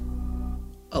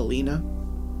 Alina,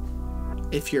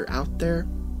 if you're out there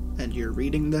and you're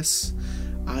reading this,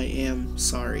 I am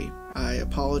sorry. I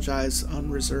apologize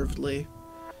unreservedly.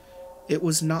 It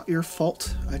was not your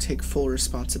fault. I take full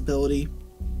responsibility.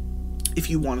 If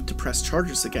you wanted to press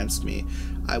charges against me,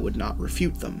 I would not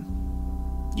refute them.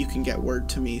 You can get word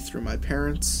to me through my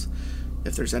parents.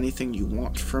 If there's anything you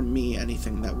want from me,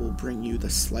 anything that will bring you the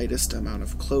slightest amount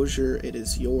of closure, it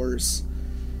is yours.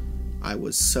 I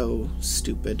was so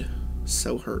stupid,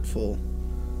 so hurtful,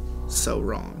 so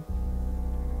wrong.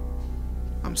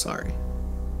 I'm sorry.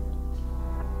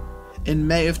 In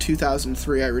May of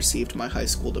 2003, I received my high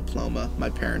school diploma. My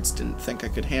parents didn't think I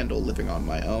could handle living on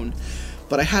my own,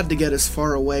 but I had to get as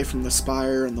far away from the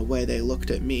Spire and the way they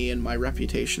looked at me and my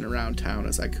reputation around town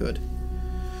as I could.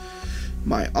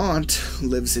 My aunt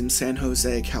lives in San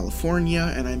Jose,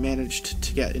 California, and I managed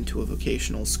to get into a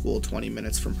vocational school 20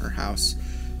 minutes from her house.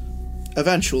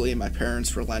 Eventually, my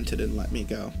parents relented and let me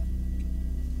go.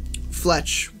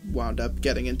 Fletch wound up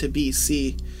getting into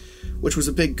BC, which was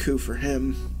a big coup for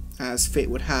him. As fate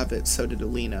would have it, so did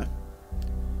Alina.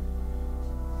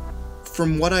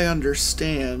 From what I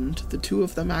understand, the two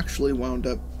of them actually wound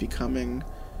up becoming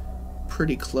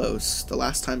pretty close. The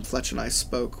last time Fletch and I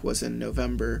spoke was in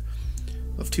November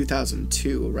of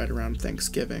 2002, right around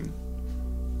Thanksgiving.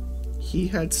 He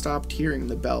had stopped hearing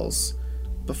the bells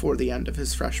before the end of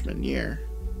his freshman year.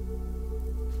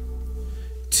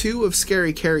 2 of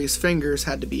Scary Carrie's fingers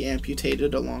had to be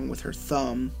amputated along with her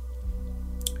thumb.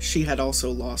 She had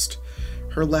also lost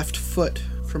her left foot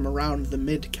from around the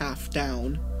mid-calf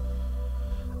down.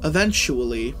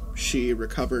 Eventually, she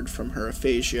recovered from her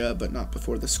aphasia, but not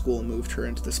before the school moved her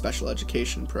into the special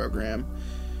education program.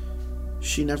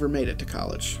 She never made it to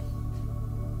college.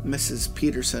 Mrs.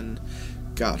 Peterson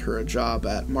got her a job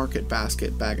at Market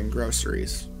Basket bagging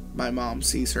groceries. My mom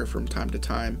sees her from time to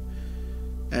time,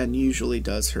 and usually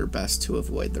does her best to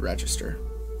avoid the register.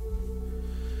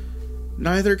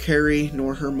 Neither Carrie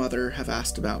nor her mother have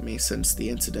asked about me since the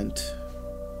incident.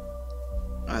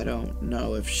 I don't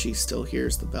know if she still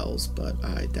hears the bells, but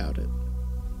I doubt it.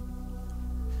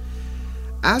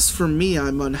 As for me,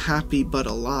 I'm unhappy but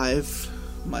alive.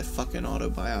 My fucking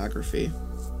autobiography.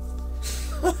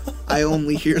 I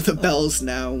only hear the bells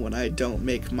now when I don't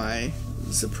make my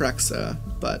Zyprexa,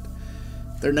 but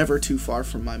they're never too far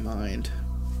from my mind.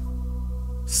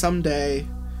 Someday,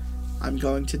 I'm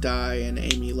going to die and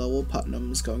Amy Lowell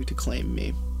Putnam's going to claim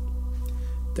me.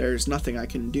 There's nothing I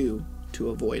can do to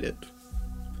avoid it.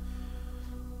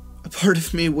 A part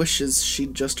of me wishes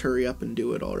she'd just hurry up and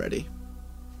do it already.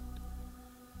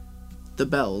 The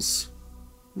bells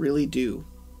really do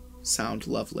sound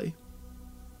lovely.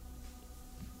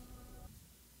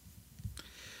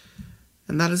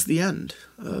 And that is the end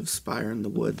of Spire in the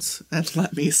Woods. And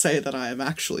let me say that I am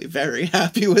actually very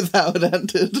happy with how it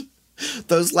ended.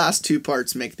 Those last 2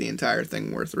 parts make the entire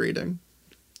thing worth reading.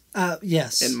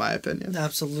 Yes. In my opinion.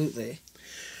 Absolutely.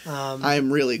 I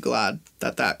am really glad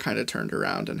that kind of turned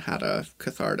around and had a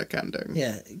cathartic ending.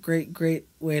 Yeah, great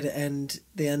way to end.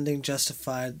 The ending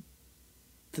justified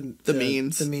the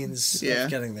means. The means of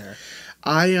getting there.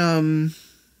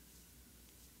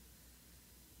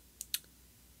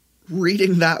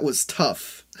 Reading that was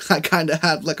tough. I kind of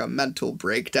had like a mental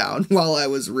breakdown while I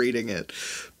was reading it.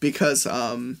 Because,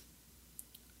 fun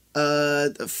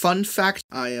fact,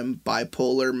 I am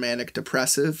bipolar manic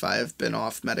depressive. I have been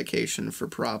off medication for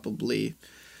probably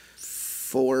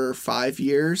 4 or 5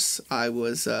 years. I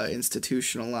was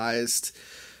institutionalized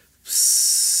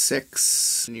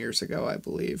 6 years ago, I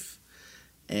believe.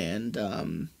 And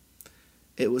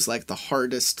it was like the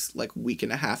hardest week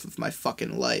and a half of my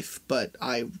fucking life, but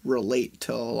I relate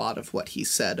to a lot of what he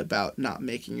said about not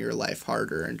making your life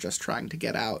harder and just trying to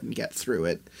get out and get through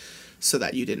it so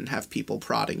that you didn't have people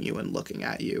prodding you and looking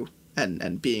at you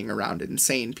and being around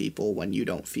insane people when you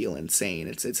don't feel insane.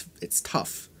 It's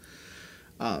tough.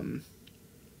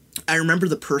 I remember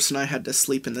the person I had to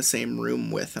sleep in the same room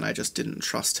with, and I just didn't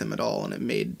trust him at all, and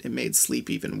it made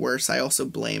sleep even worse. I also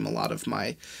blame a lot of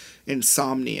my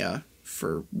insomnia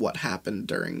for what happened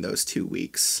during those 2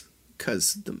 weeks,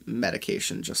 because the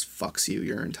medication just fucks you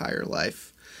your entire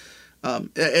life.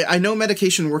 I know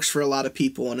medication works for a lot of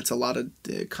people, and it's a lot of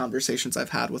conversations I've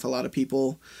had with a lot of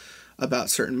people about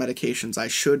certain medications I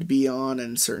should be on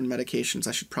and certain medications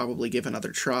I should probably give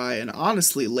another try. And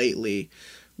honestly, lately,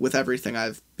 with everything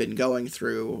I've been going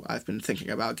through, I've been thinking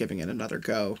about giving it another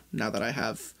go now that I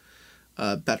have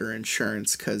better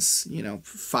insurance, because,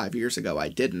 5 years ago I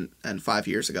didn't, and 5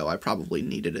 years ago I probably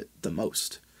needed it the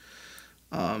most.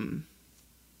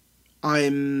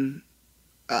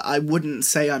 I wouldn't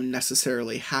say I'm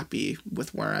necessarily happy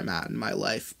with where I'm at in my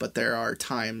life, but there are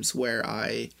times where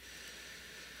I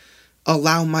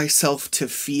allow myself to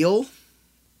feel,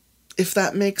 if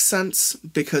that makes sense,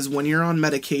 because when you're on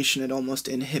medication, it almost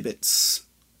inhibits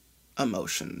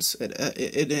emotions.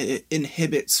 It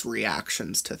inhibits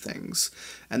reactions to things,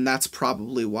 and that's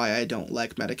probably why I don't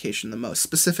like medication the most,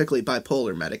 specifically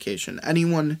bipolar medication.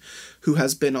 Anyone who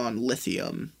has been on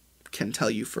lithium can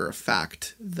tell you for a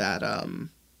fact that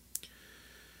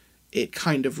it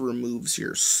kind of removes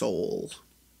your soul,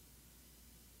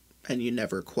 and you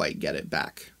never quite get it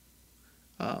back.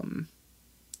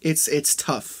 It's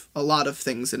tough. A lot of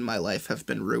things in my life have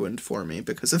been ruined for me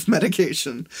because of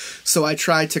medication. So I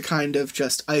try to kind of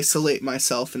just isolate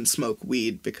myself and smoke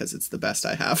weed because it's the best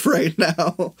I have right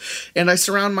now. And I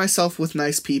surround myself with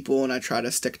nice people, and I try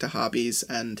to stick to hobbies.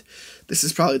 And this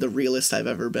is probably the realest I've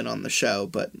ever been on the show,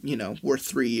 but, you know, we're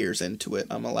 3 years into it.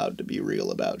 I'm allowed to be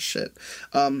real about shit.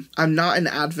 I'm not an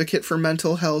advocate for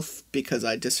mental health because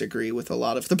I disagree with a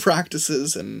lot of the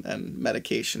practices and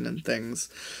medication and things.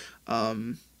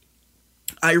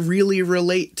 I really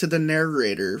relate to the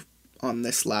narrator on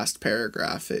this last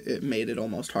paragraph. It made it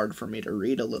almost hard for me to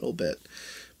read a little bit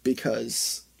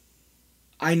because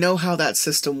I know how that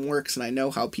system works and I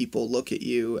know how people look at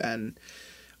you, and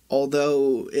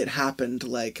although it happened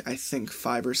like I think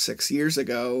 5 or 6 years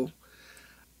ago,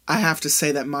 I have to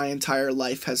say that my entire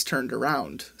life has turned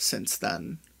around since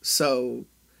then. So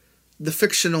the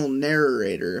fictional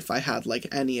narrator, if I had like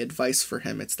any advice for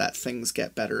him, it's that things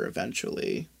get better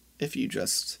eventually if you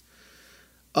just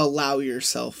allow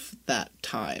yourself that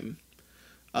time.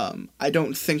 I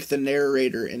don't think the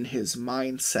narrator in his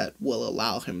mindset will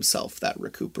allow himself that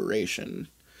recuperation.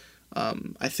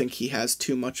 I think he has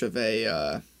too much of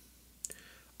a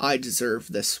I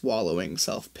deserve this swallowing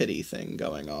self-pity thing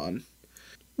going on.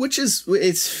 Which is,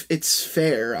 it's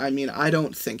fair. I mean, I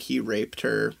don't think he raped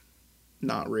her.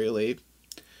 Not really.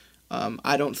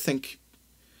 I don't think...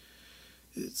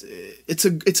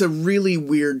 It's a really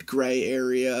weird gray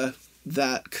area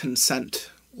that consent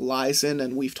lies in,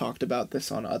 and we've talked about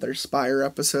this on other Spire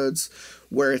episodes,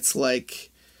 where it's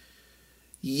like,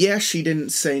 yeah, she didn't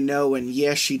say no, and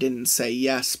yeah, she didn't say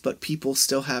yes, but people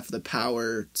still have the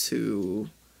power to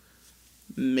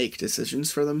make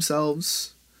decisions for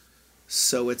themselves.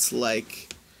 So it's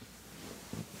like,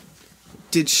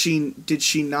 did she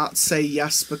not say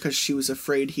yes because she was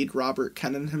afraid he'd Robert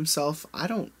Kennan himself? I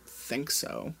don't think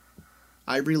so.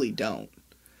 I really don't.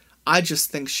 I just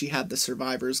think she had the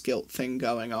survivor's guilt thing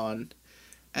going on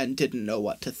and didn't know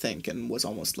what to think and was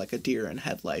almost like a deer in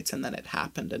headlights, and then it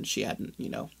happened and she had,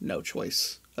 no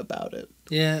choice about it.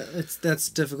 Yeah, that's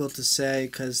difficult to say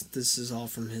because this is all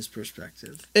from his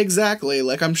perspective. Exactly.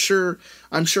 Like, I'm sure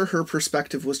her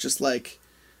perspective was just like,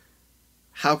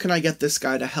 how can I get this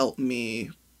guy to help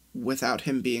me without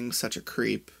him being such a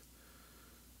creep?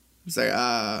 It's like,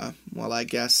 well, I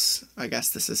guess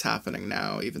this is happening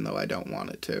now, even though I don't want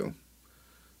it to.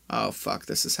 Oh, fuck,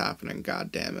 this is happening,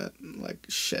 god damn it. Like,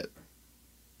 shit.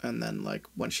 And then, like,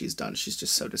 when she's done, she's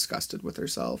just so disgusted with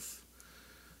herself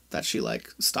that she, like,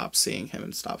 stops seeing him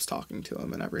and stops talking to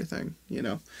him and everything,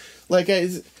 Like,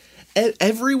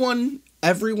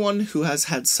 everyone who has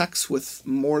had sex with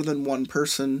more than one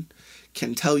person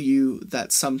can tell you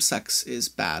that some sex is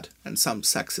bad, and some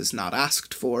sex is not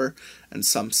asked for, and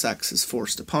some sex is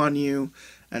forced upon you,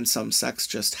 and some sex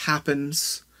just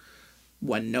happens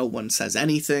when no one says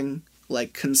anything.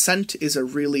 Like, consent is a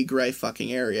really gray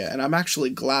fucking area, and I'm actually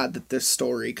glad that this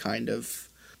story kind of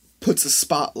puts a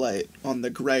spotlight on the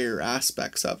grayer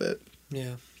aspects of it.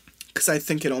 Yeah. Because I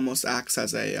think it almost acts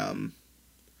as a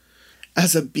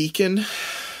beacon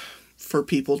for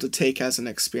people to take as an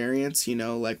experience,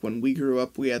 like when we grew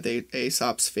up, we had the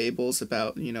Aesop's fables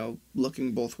about,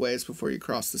 looking both ways before you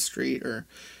cross the street, or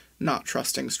not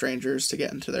trusting strangers to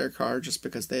get into their car just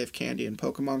because they have candy and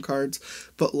Pokemon cards.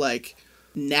 But, like,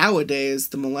 nowadays,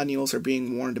 the millennials are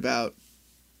being warned about,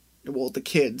 well, the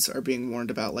kids are being warned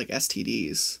about, like,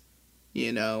 STDs,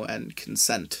 and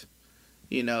consent.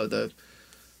 The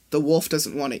wolf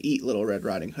doesn't want to eat Little Red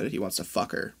Riding Hood, he wants to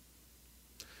fuck her.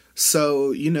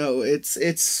 So,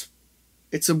 it's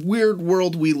a weird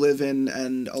world we live in,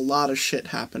 and a lot of shit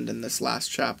happened in this last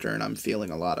chapter, and I'm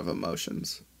feeling a lot of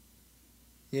emotions.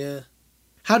 Yeah.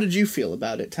 How did you feel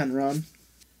about it, Tenron?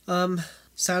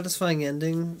 Satisfying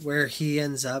ending where he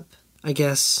ends up. I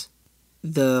guess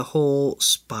the whole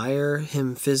Spire,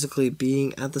 him physically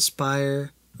being at the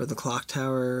Spire, or the clock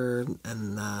tower,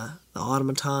 and the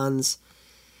automatons,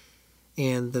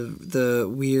 and the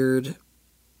weird,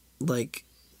 like,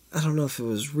 I don't know if it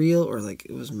was real or, like,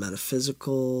 it was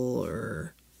metaphysical,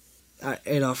 or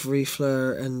Adolf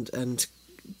Riefler and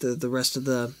the rest of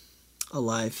the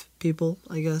alive people,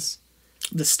 I guess.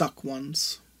 The stuck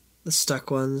ones. The stuck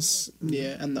ones.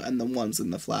 Yeah, and the ones in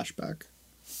the flashback.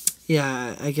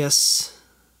 Yeah, I guess.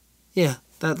 Yeah,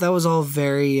 that was all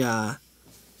very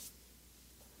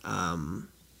kind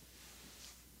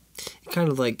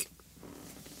of like,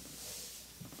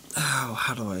 oh,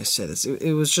 how do I say this?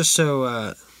 It was just so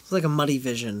it was like a muddy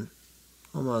vision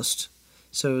almost.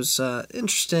 So it was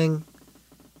interesting,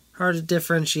 hard to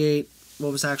differentiate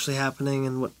what was actually happening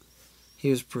and what he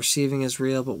was perceiving as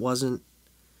real but wasn't.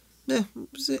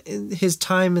 His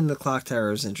time in the clock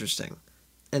tower was interesting.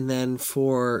 And then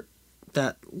for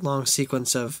that long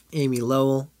sequence of Amy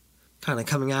Lowell kind of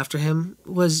coming after him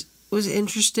was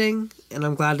interesting, and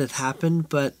I'm glad it happened,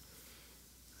 but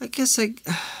I guess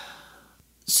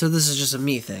so this is just a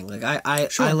me thing. Like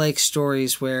I like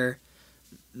stories where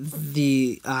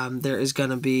there is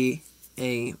gonna be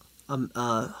a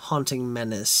haunting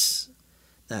menace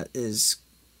that is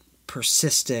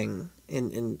persisting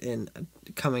in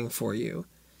coming for you.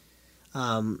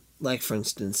 Like for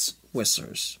instance,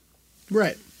 Whistlers.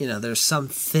 Right. You know, there's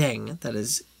something that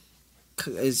is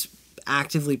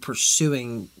actively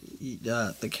pursuing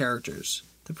the characters,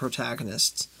 the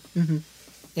protagonists. Mm-hmm.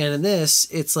 And in this,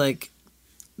 it's like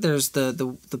there's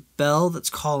the bell that's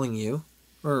calling you,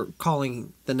 or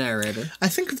calling the narrator. I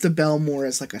think of the bell more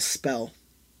as like a spell.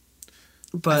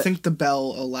 But I think the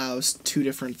bell allows two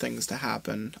different things to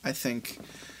happen. I think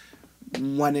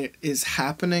when it is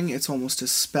happening, it's almost a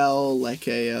spell, like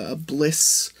a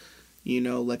bliss,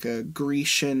 like a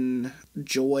Grecian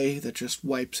joy that just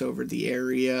wipes over the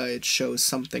area. It shows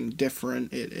something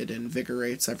different. It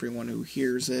invigorates everyone who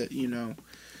hears it,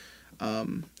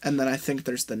 And then I think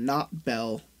there's the not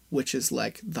bell, which is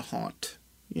like the haunt,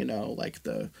 like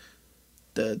the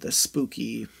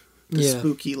spooky,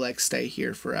 spooky, like stay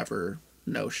here forever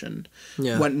notion.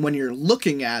 Yeah. When you're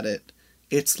looking at it,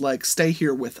 it's like stay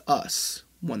here with us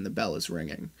when the bell is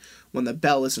ringing. When the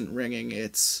bell isn't ringing,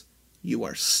 it's you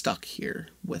are stuck here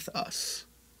with us.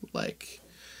 Like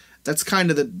that's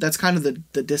kind of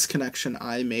the disconnection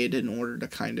I made in order to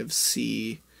kind of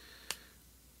see,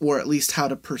 or at least how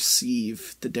to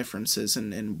perceive the differences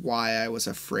and why I was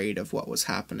afraid of what was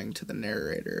happening to the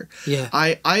narrator. Yeah.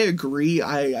 I agree.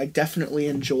 I definitely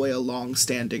enjoy a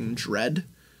long-standing dread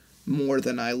more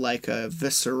than I like a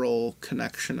visceral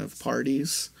connection of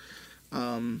parties.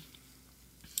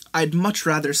 I'd much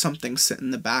rather something sit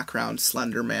in the background,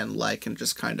 Slender Man-like, and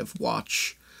just kind of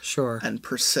watch and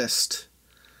persist,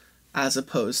 as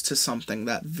opposed to something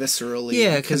that viscerally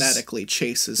and kinetically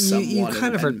chases someone. You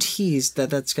kind of are teased that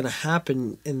that's going to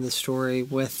happen in the story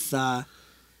with...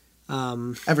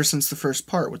 ever since the first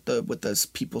part with those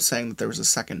people saying that there was a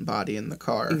second body in the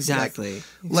car. Exactly.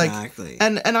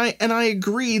 And I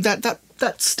agree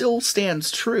that still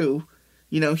stands true.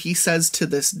 He says to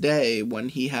this day when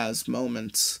he has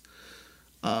moments,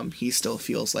 he still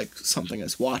feels like something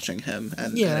is watching him,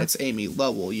 and it's Amy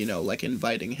Lowell, like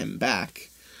inviting him back,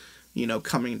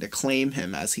 coming to claim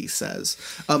him, as he says.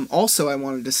 Also, I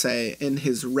wanted to say in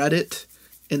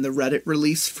the Reddit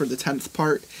release for the 10th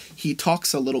part, he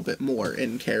talks a little bit more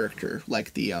in character,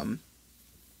 like the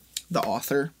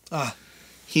author.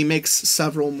 He makes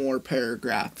several more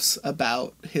paragraphs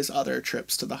about his other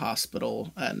trips to the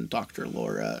hospital and Dr.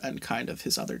 Laura and kind of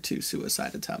his other 2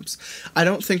 suicide attempts. I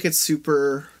don't think it's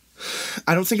super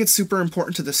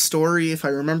important to the story. If I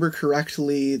remember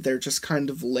correctly, they're just kind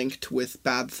of linked with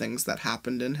bad things that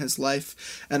happened in his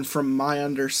life. And from my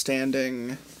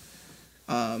understanding,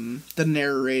 the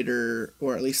narrator,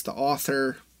 or at least the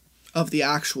author of the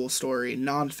actual story,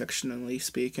 non-fictionally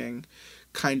speaking,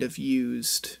 kind of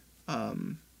used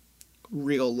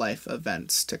real life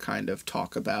events to kind of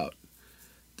talk about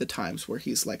the times where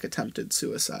he's like attempted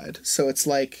suicide. So it's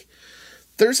like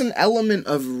there's an element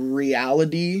of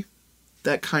reality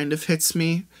that kind of hits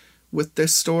me with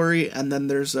this story, and then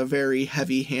there's a very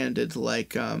heavy-handed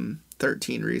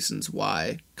 13 Reasons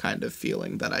Why kind of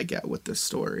feeling that I get with this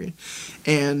story.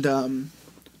 And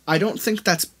I don't think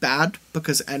that's bad,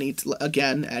 because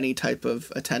any type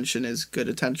of attention is good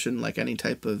attention. Like any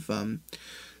type of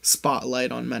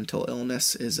spotlight on mental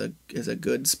illness is a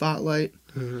good spotlight.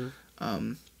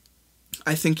 Mm-hmm.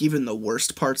 I think even the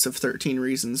worst parts of 13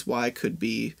 Reasons Why could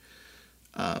be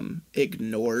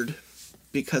ignored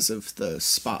because of the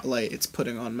spotlight it's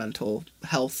putting on mental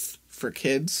health for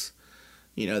kids.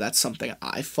 That's something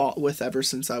I fought with ever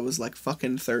since I was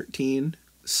fucking 13.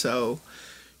 So,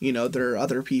 there are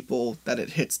other people that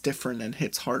it hits different and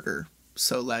hits harder.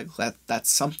 So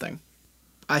that's something.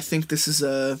 I think this is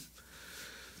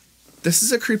This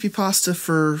is a creepypasta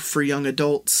for young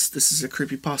adults. This is a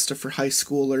creepypasta for high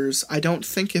schoolers. I don't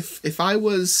think if I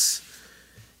was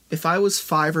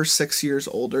 5 or 6 years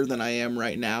older than I am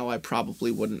right now, I probably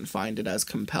wouldn't find it as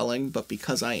compelling. But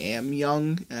because I am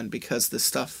young and because the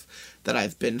stuff that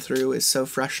I've been through is so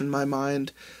fresh in my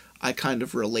mind, I kind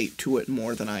of relate to it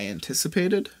more than I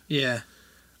anticipated. Yeah.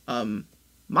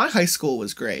 My high school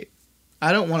was great.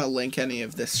 I don't want to link any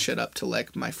of this shit up to,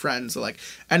 like, my friends or, like,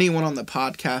 anyone on the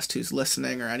podcast who's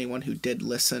listening or anyone who did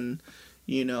listen,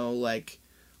 you know, like,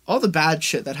 all the bad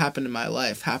shit that happened in my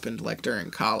life happened, like,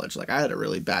 during college. Like, I had a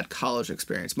really bad college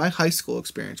experience. My high school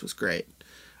experience was great.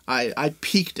 I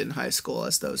peaked in high school,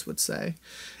 as those would say.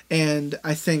 And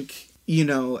I think, you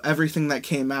know, everything that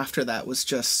came after that was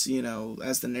just, you know,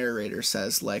 as the narrator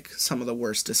says, like, some of the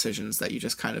worst decisions that you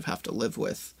just kind of have to live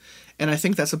with. And I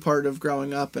think that's a part of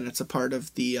growing up, and it's a part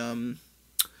of the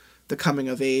coming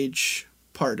of age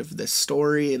part of this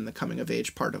story and the coming of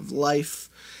age part of life.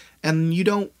 And you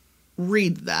don't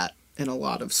read that in a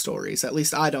lot of stories. At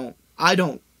least I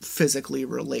don't physically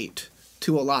relate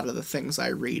to a lot of the things I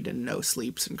read in No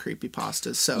Sleeps and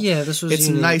creepypastas. So yeah, this was it's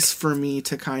unique. nice for me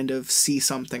to kind of see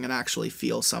something and actually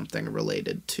feel something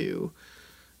related to,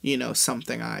 you know,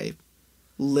 something I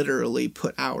literally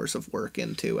put hours of work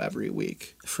into every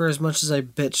week. For as much as I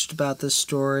bitched about this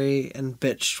story and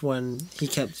bitched when he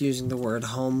kept using the word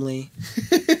homely.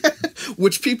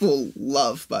 Which people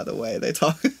love, by the way. They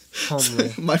talk...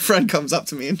 Homely. My friend comes up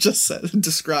to me and just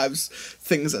describes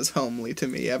things as homely to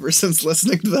me ever since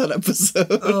listening to that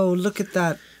episode. Oh, look at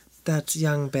that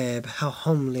young babe. How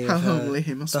homely How of her. homely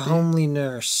he must the be. homely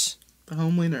nurse. The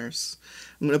homely nurse.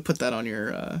 I'm going to put that on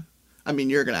your... I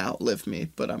mean, you're going to outlive me,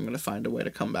 but I'm going to find a way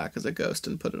to come back as a ghost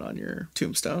and put it on your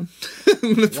tombstone.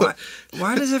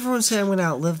 Why does everyone say I'm going to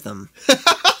outlive them?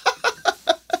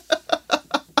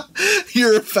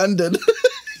 You're offended.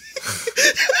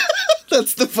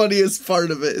 That's the funniest part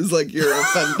of it, is like, you're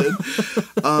offended.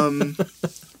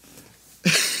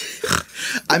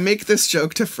 I make this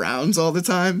joke to Frowns all the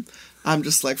time. I'm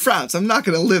just like, Frowns, I'm not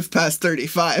going to live past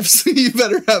 35, so you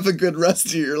better have a good rest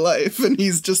of your life. And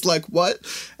he's just like, what?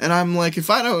 And I'm like, if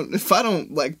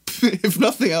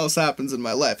nothing else happens in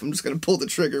my life, I'm just going to pull the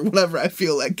trigger whenever I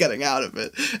feel like getting out of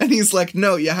it. And he's like,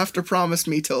 no, you have to promise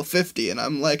me till 50. And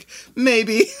I'm like,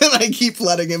 maybe. And I keep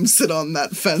letting him sit on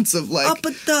that fence of like,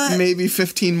 maybe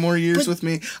 15 more years with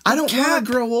me. I don't want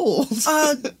to grow old.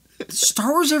 Star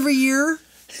Wars every year?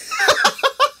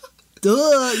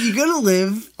 Duh, you're gonna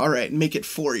live. All right, make it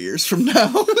 4 years from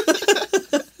now.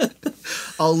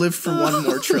 I'll live for one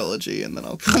more trilogy and then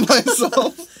I'll kill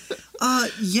myself.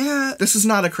 Yeah. This is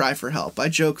not a cry for help. I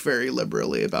joke very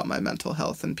liberally about my mental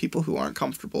health, and people who aren't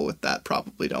comfortable with that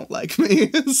probably don't like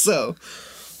me. So,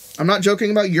 I'm not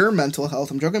joking about your mental health.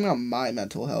 I'm joking about my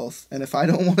mental health. And if I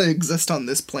don't want to exist on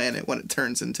this planet when it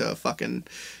turns into a fucking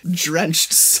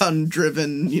drenched,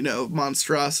 sun-driven, you know,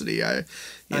 monstrosity, I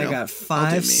got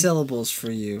 5 syllables for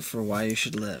you for why you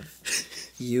should live.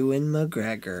 Ewan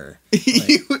McGregor.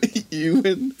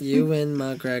 Ewan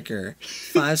McGregor.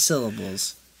 5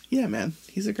 syllables. Yeah, man.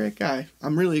 He's a great guy.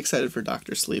 I'm really excited for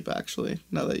Dr. Sleep, actually,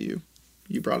 now that you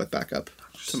brought it back up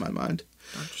to my mind.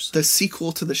 The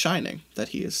sequel to The Shining that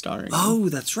he is starring in. Oh,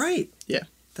 that's right. Yeah.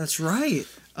 That's right.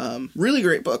 Really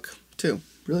great book, too.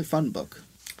 Really fun book.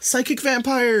 Psychic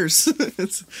vampires!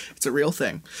 It's a real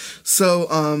thing.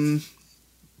 So,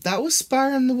 that was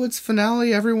Spire in the Woods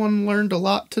finale. Everyone learned a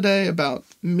lot today about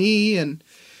me, and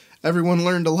everyone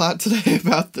learned a lot today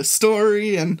about the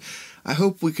story, and I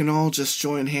hope we can all just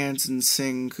join hands and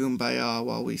sing Kumbaya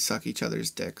while we suck each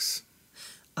other's dicks.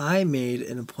 I made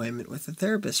an appointment with a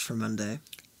therapist for Monday.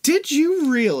 Did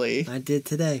you really? I did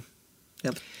today.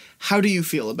 Yep. How do you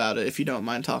feel about it, if you don't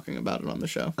mind talking about it on the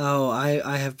show? Oh,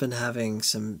 I have been having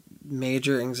some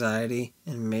major anxiety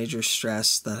and major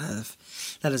stress that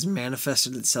has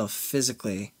manifested itself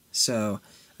physically. So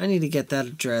I need to get that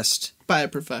addressed by a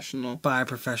professional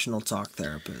talk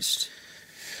therapist.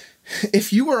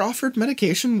 If you were offered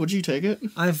medication, would you take it?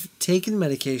 I've taken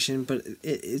medication, but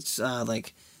it's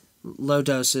like low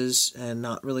doses and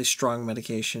not really strong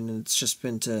medication. And it's just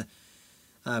been to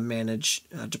manage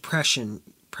depression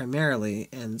primarily,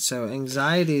 and so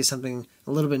anxiety is something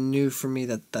a little bit new for me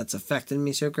that's affected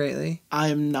me so greatly. I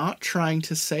am not trying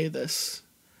to say this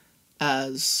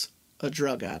as a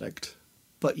drug addict,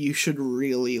 but you should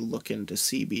really look into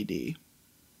CBD.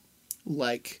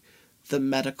 Like the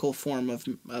medical form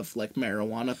of like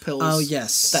marijuana pills. Oh,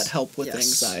 yes. That help with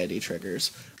anxiety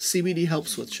triggers. CBD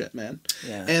helps with shit, man.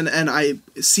 Yeah. And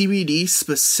CBD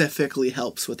specifically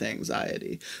helps with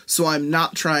anxiety. So I'm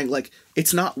not trying, like,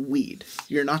 it's not weed.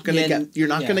 You're not gonna get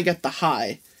the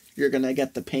high You're going to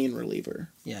get the pain reliever.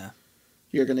 Yeah.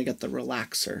 You're going to get the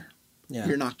relaxer. Yeah.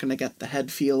 You're not going to get the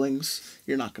head feelings.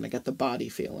 You're not going to get the body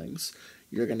feelings.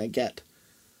 You're going to get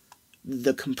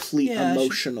the complete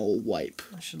emotional wipe.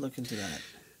 I should look into that.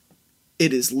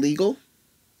 It is legal.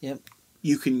 Yep.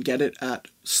 You can get it at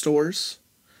stores.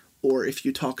 Or if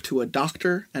you talk to a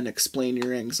doctor and explain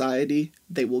your anxiety,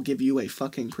 they will give you a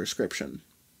fucking prescription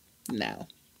now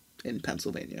in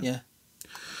Pennsylvania. Yeah.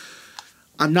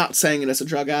 I'm not saying it as a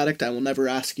drug addict. I will never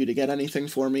ask you to get anything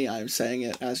for me. I'm saying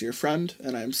it as your friend,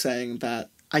 and I'm saying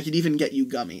that I could even get you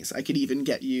gummies. I could even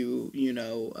get you,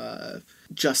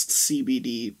 just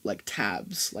CBD, like,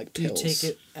 tabs, like pills. Do you take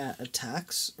it at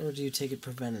attacks, or do you take it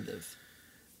preventative?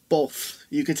 Both.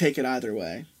 You could take it either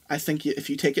way. I think if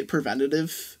you take it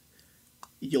preventative,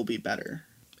 you'll be better.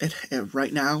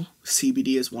 Right now,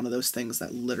 CBD is one of those things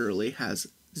that literally has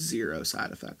 0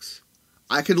 side effects.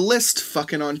 I could list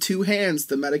fucking on 2 hands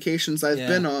the medications I've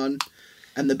been on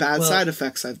and the bad side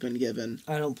effects I've been given.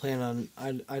 I don't plan on...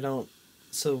 I don't...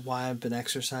 So why I've been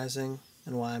exercising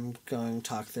and why I'm going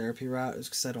talk therapy route is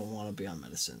because I don't want to be on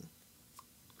medicine.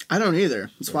 I don't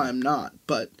either. That's why I'm not.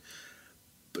 But,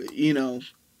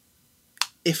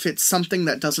 if it's something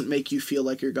that doesn't make you feel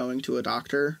like you're going to a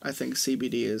doctor, I think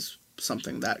CBD is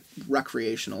something that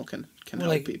recreational can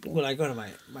help people. Would I go to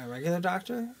my regular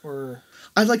doctor, or...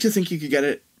 I'd like to think you could get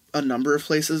it a number of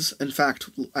places. In fact,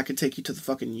 I could take you to the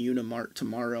fucking Unimart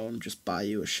tomorrow and just buy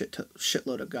you a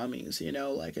shitload of gummies,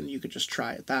 and you could just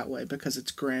try it that way because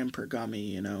it's gram per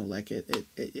gummy,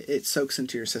 it soaks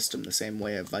into your system the same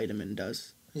way a vitamin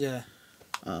does. Yeah.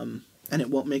 And it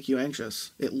won't make you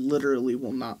anxious. It literally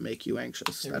will not make you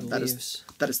anxious. That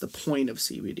is the point of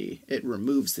CBD. It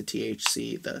removes the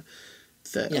THC, the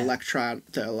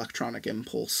electronic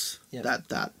impulse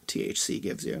that THC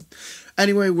gives you.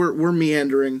 Anyway, we're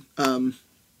meandering. I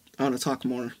want to talk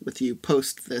more with you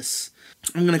post this.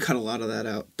 I'm gonna cut a lot of that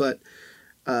out, but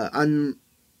I'm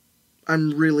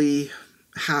really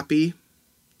happy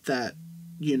that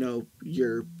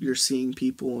you're seeing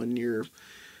people and you're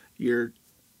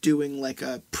doing like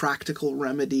a practical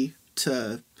remedy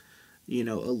to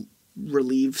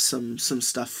relieve some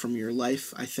stuff from your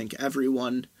life. I think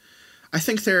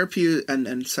therapy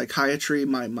and psychiatry,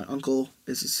 my uncle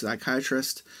is a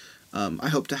psychiatrist. I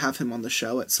hope to have him on the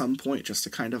show at some point just to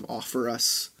kind of offer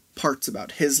us parts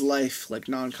about his life, like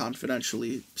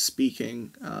non-confidentially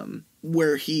speaking,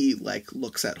 where he like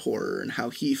looks at horror and how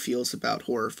he feels about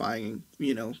horrifying,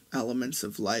 elements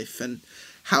of life and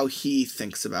how he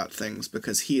thinks about things,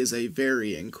 because he is a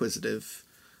very inquisitive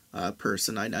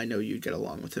person. I know you'd get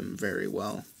along with him very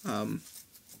well.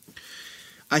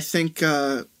 I think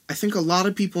a lot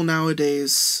of people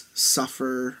nowadays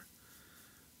suffer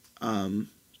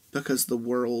because the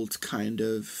world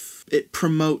it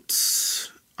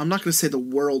promotes... I'm not going to say the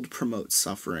world promotes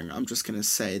suffering. I'm just going to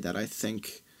say that I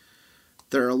think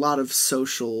there are a lot of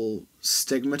social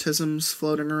stigmatisms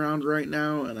floating around right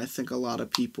now, and I think a lot of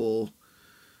people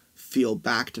feel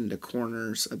backed into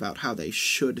corners about how they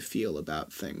should feel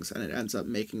about things, and it ends up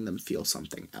making them feel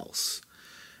something else.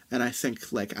 And I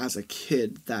think, like, as a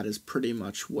kid, that is pretty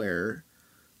much where,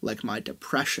 like, my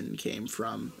depression came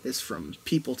from, is from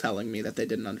people telling me that they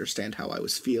didn't understand how I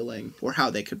was feeling or how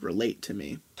they could relate to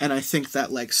me. And I think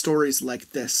that, like, stories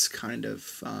like this kind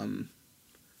of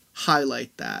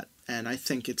highlight that, and I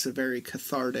think it's a very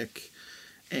cathartic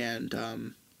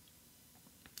and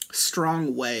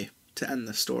strong way to end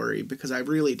the story, because I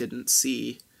really didn't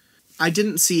see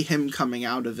him coming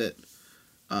out of it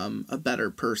a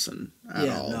better person at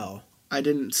all. No. I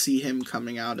didn't see him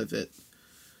coming out of it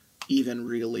even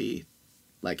really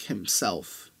like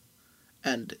himself.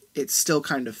 And it still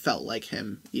kind of felt like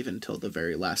him even till the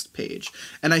very last page.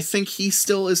 And I think he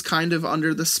still is kind of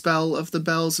under the spell of the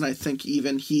bells, and I think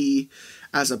even he,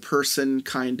 as a person,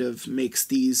 kind of makes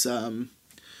these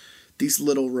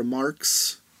little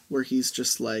remarks where he's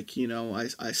just like,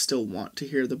 I still want to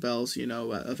hear the bells,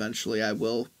 eventually I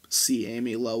will see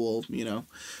Amy Lowell,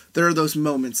 There are those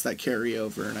moments that carry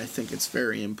over, and I think it's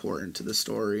very important to the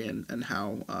story and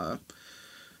how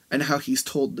he's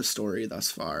told the story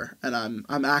thus far. And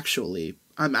I'm actually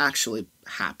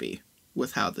happy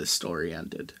with how this story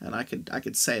ended. And I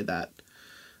could say that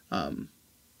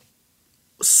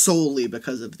solely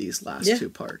because of these last 2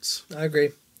 parts. I agree.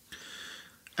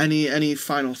 Any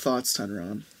final thoughts,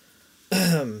 Tenron?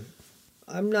 I'm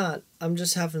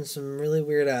just having some really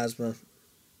weird asthma.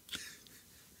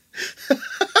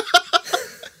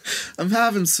 I'm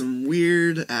having some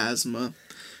weird asthma.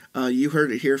 You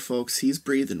heard it here, folks. He's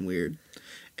breathing weird.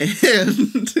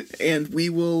 And we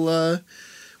will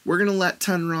we're going to let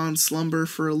Tenron slumber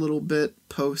for a little bit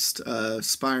post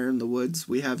Spire in the Woods.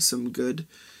 We have some good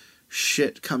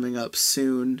shit coming up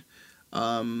soon.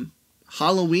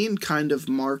 Halloween kind of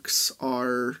marks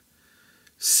our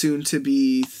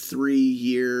soon-to-be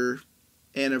 3-year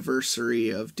anniversary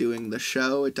of doing the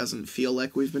show. It doesn't feel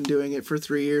like we've been doing it for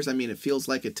 3 years. I mean, it feels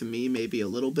like it to me, maybe a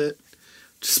little bit,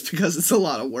 just because it's a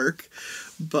lot of work.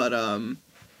 But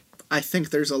I think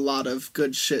there's a lot of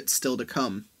good shit still to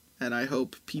come, and I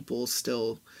hope people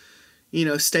still,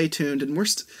 stay tuned. And we're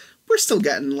still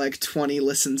getting like 20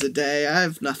 listens a day. I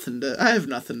have nothing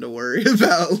to worry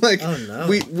about. Like, oh, no.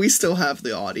 we still have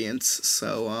the audience.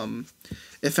 So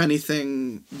if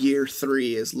anything, year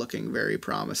 3 is looking very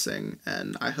promising,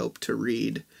 and I hope to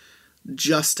read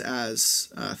just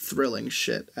as thrilling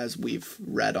shit as we've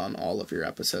read on all of your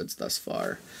episodes thus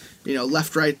far.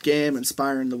 Left, Right Game and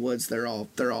Spire in the Woods, they're all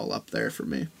up there for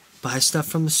me. Buy stuff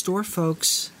from the store,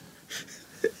 folks.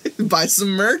 Buy some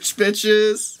merch,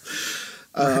 bitches.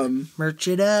 Merch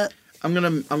it up. I'm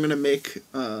gonna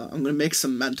make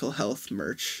some mental health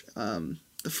merch.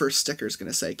 The first sticker's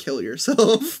gonna say "Kill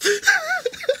yourself,"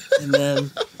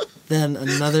 and then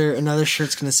another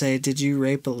shirt's gonna say, "Did you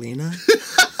rape Alina?"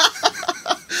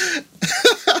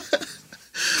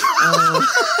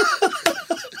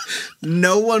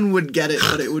 No one would get it,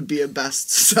 but it would be a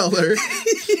bestseller.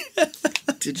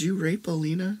 Did you rape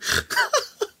Alina?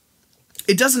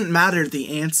 It doesn't matter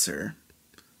the answer,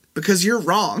 because you're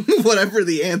wrong, whatever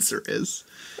the answer is.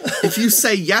 If you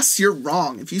say yes, you're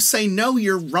wrong. If you say no,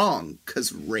 you're wrong,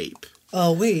 because rape.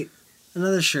 Oh, wait.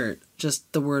 Another shirt.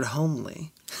 Just the word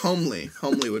homely. Homely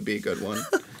would be a good one.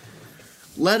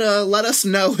 Let us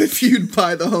know if you'd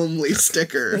buy the homely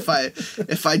sticker.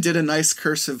 If I did a nice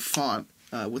cursive font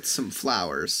with some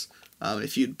flowers.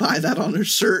 If you'd buy that on a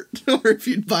shirt, or if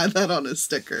you'd buy that on a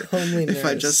sticker. Homely if nurse.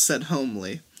 I just said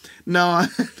homely. No, I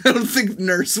don't think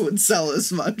nurse would sell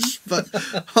as much, but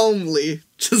homely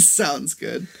just sounds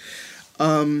good.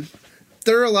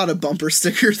 There are a lot of bumper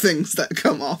sticker things that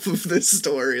come off of this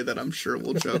story that I'm sure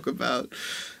we'll joke about.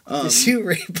 Did you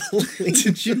rape Alina?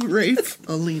 Did you rape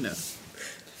Alina?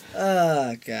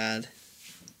 Oh, God.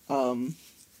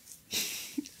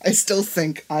 I still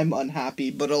think I'm Unhappy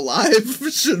But Alive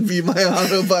should be my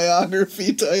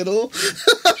autobiography title.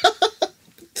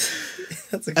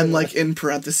 That's a good And one. like in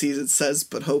parentheses it says,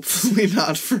 but hopefully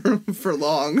not for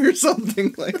long or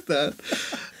something like that.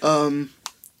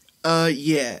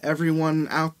 Yeah, everyone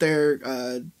out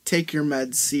there, take your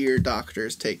meds, see your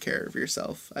doctors, take care of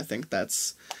yourself. I think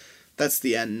that's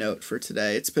the end note for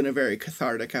today. It's been a very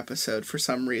cathartic episode. For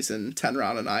some reason,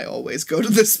 Tenron and I always go to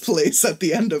this place at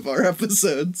the end of our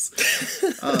episodes.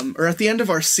 Or at the end of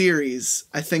our series.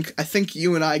 I think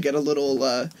you and I get a little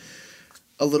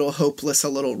hopeless, a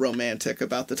little romantic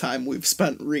about the time we've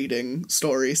spent reading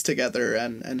stories together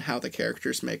and how the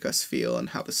characters make us feel and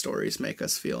how the stories make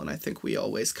us feel. And I think we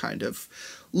always kind of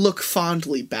look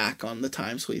fondly back on the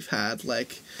times we've had,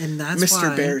 like And that's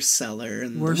Mr. why Bear's Cellar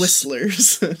and the we're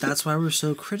Whistlers. That's why we're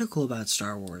so critical about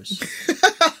Star Wars.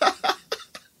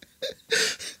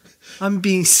 I'm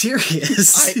being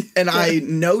serious. I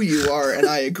know you are, and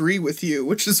I agree with you,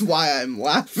 which is why I'm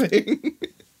laughing.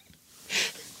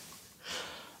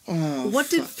 What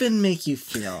did Finn make you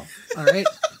feel? All right.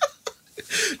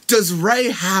 Does Rey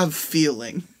have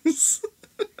feelings?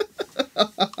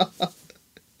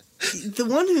 The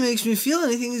one who makes me feel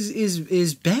anything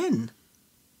is Ben.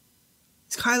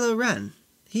 It's Kylo Ren.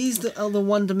 He's the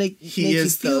one to make you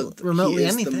feel remotely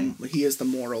anything. He is the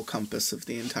moral compass of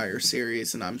the entire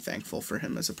series, and I'm thankful for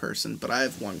him as a person. But I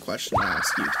have one question to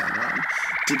ask you, Tenron.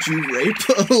 Did you rape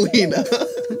Alina?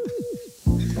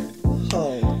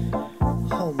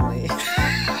 Homely.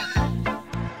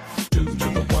 2 to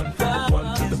the 1,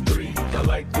 1 to the 3. I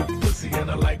like good pussy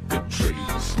and I like good trees.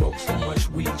 Smoke so much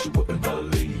weed you wouldn't